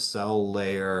such a cell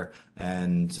layer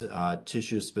and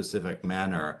tissue-specific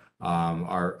manner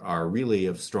are really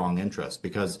of strong interest,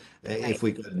 because if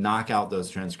we could knock out those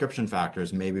transcription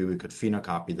factors, maybe we could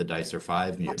phenocopy the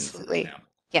Dicer5 mutant. Absolutely.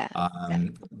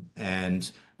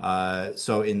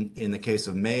 So in the case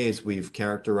of maize, we've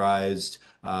characterized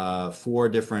 4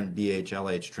 different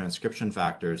BHLH transcription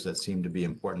factors that seem to be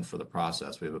important for the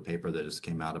process. We have a paper that just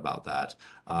came out about that.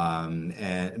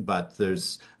 But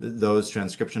those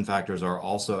transcription factors are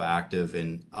also active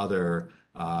in other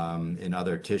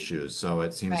tissues. So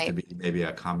it seems to be maybe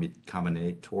a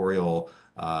combinatorial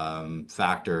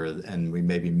factor, and we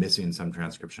may be missing some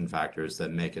transcription factors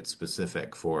that make it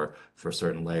specific for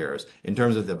certain layers. In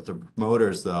terms of the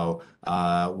promoters, though,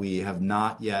 we have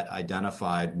not yet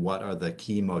identified what are the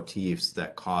key motifs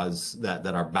that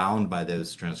are bound by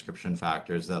those transcription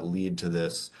factors that lead to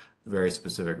this very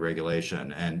specific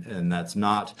regulation, and that's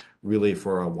not really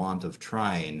for a want of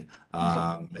trying.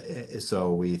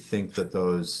 So we think that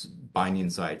those binding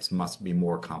sites must be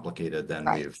more complicated than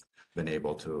we've been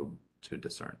able to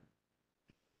discern.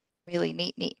 Really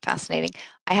neat, fascinating.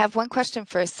 I have one question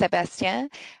for Sebastien.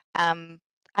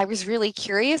 I was really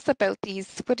curious about these,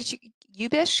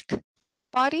 IBH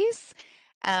bodies,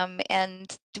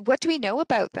 and what do we know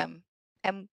about them,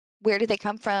 and where do they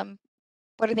come from?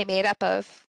 What are they made up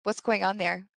of? What's going on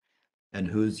there? And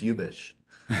who's IBH?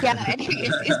 Yeah, and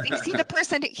is he the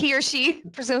person, he or she,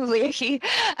 presumably a he,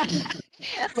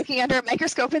 looking under a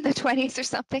microscope in the 20s or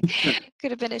something?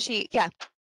 Could have been a she. Yeah.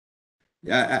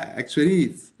 Yeah, actually,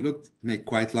 it's looked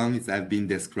quite long since I've been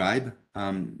described,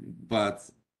 but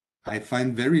I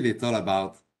find very little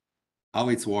about how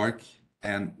it's work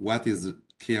and what is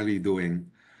clearly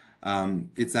doing.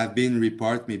 It's have been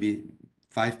reported maybe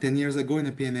 5-10 years ago in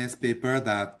a PNAS paper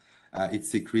that it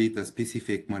secretes a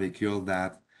specific molecule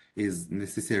that is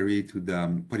necessary to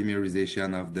the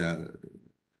polymerization of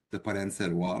the pollen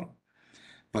cell wall.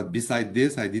 But beside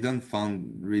this, I didn't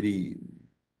find really.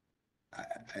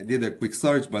 I did a quick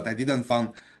search, but I didn't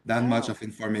find that much of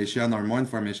information or more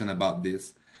information about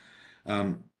this.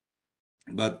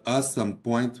 But at some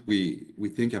point, we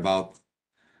think about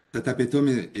the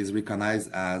tapetome is recognized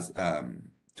as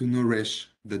to nourish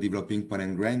the developing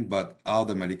pollen grain, but how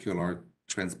the molecular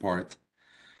transport.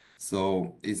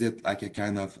 So is it like a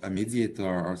kind of a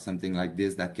mediator or something like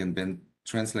this that can then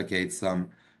translocate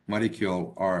some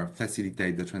molecule or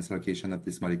facilitate the translocation of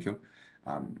this molecule?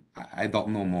 I don't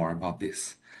know more about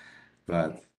this,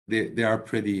 but they are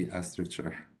pretty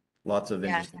structured. Lots of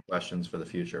interesting questions for the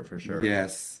future, for sure.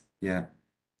 Yes, yeah.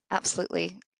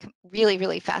 Absolutely.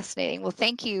 Really fascinating. Well,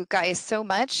 thank you guys so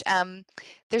much.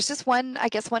 There's just one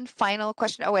final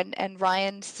question. Oh, and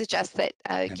Ryan suggests that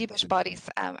IBH bodies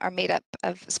are made up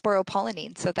of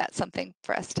sporopollenine. So that's something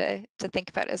for us to think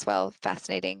about as well.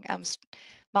 Fascinating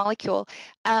molecule.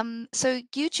 So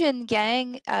Yujin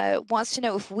Yang wants to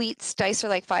know if wheat's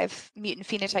Dicer-like 5 mutant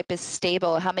phenotype is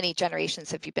stable. How many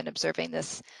generations have you been observing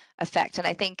this effect? And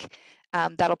I think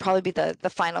that'll probably be the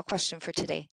final question for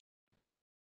today.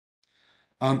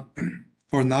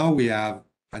 For now,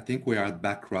 I think we are at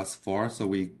backcross 4, so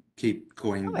we keep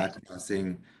going back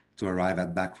crossing to arrive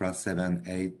at backcross 7,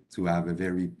 8 to have a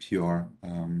very pure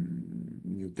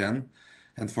mutant.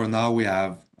 And for now, we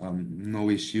have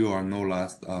no issue or no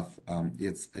loss of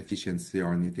its efficiency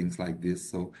or anything like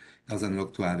this, so it doesn't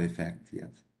look to have effect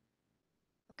yet.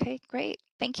 Okay, great.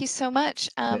 Thank you so much.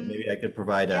 Maybe I could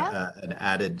provide an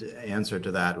added answer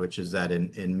to that, which is that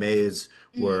in maize,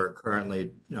 we're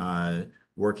currently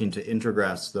working to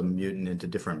introgress the mutant into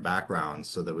different backgrounds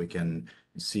so that we can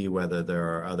see whether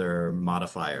there are other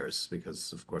modifiers,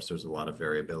 because of course there's a lot of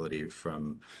variability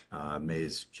from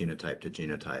maize genotype to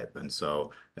genotype. And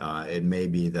so it may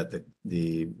be that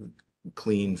the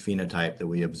clean phenotype that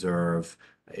we observe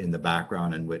in the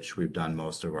background in which we've done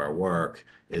most of our work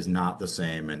is not the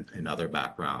same in other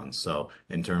backgrounds. So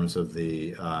in terms of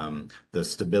the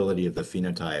stability of the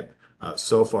phenotype,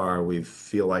 So far, we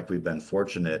feel like we've been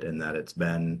fortunate in that it's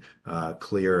been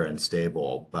clear and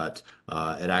stable, but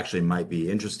it actually might be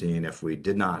interesting if we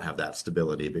did not have that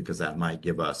stability, because that might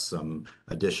give us some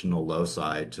additional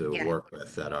loci to work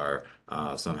with that are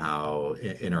somehow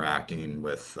interacting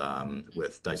with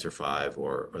Dicer 5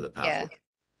 or the pathway.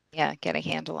 Yeah, get a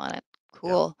handle on it.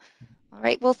 Cool. All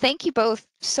right. Well, thank you both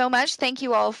so much. Thank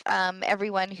you all,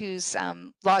 everyone who's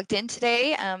logged in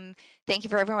today. Thank you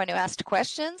for everyone who asked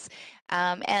questions.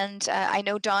 And I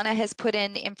know Donna has put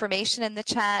in information in the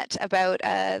chat about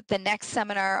the next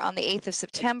seminar on the 8th of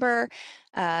September,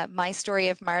 My Story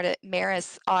of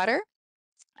Meyers Otter.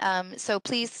 So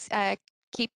please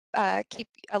keep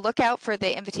a lookout for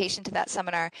the invitation to that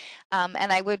seminar.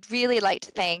 And I would really like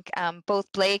to thank both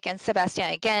Blake and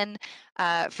Sebastien again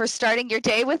for starting your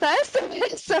day with us.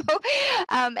 So,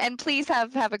 and please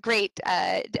have a great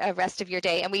rest of your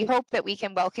day. And we hope that we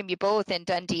can welcome you both in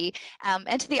Dundee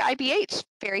and to the IBH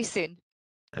very soon.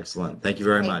 Excellent. Thank you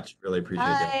very much. Really appreciate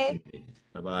the opportunity.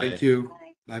 Bye-bye. Thank you.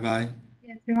 Bye-bye.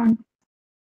 Yes, everyone.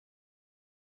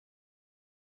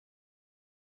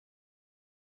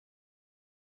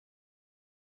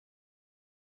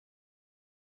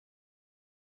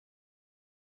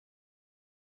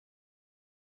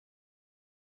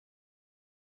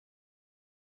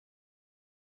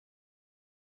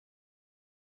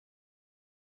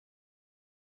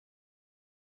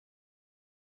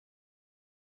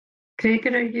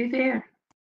 Gregor, are you there?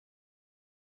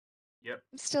 Yep.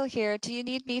 I'm still here. Do you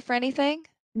need me for anything?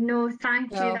 No,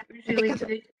 thank you. No. That was really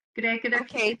good. Gregor,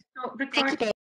 Okay. stop Thank you recording. both.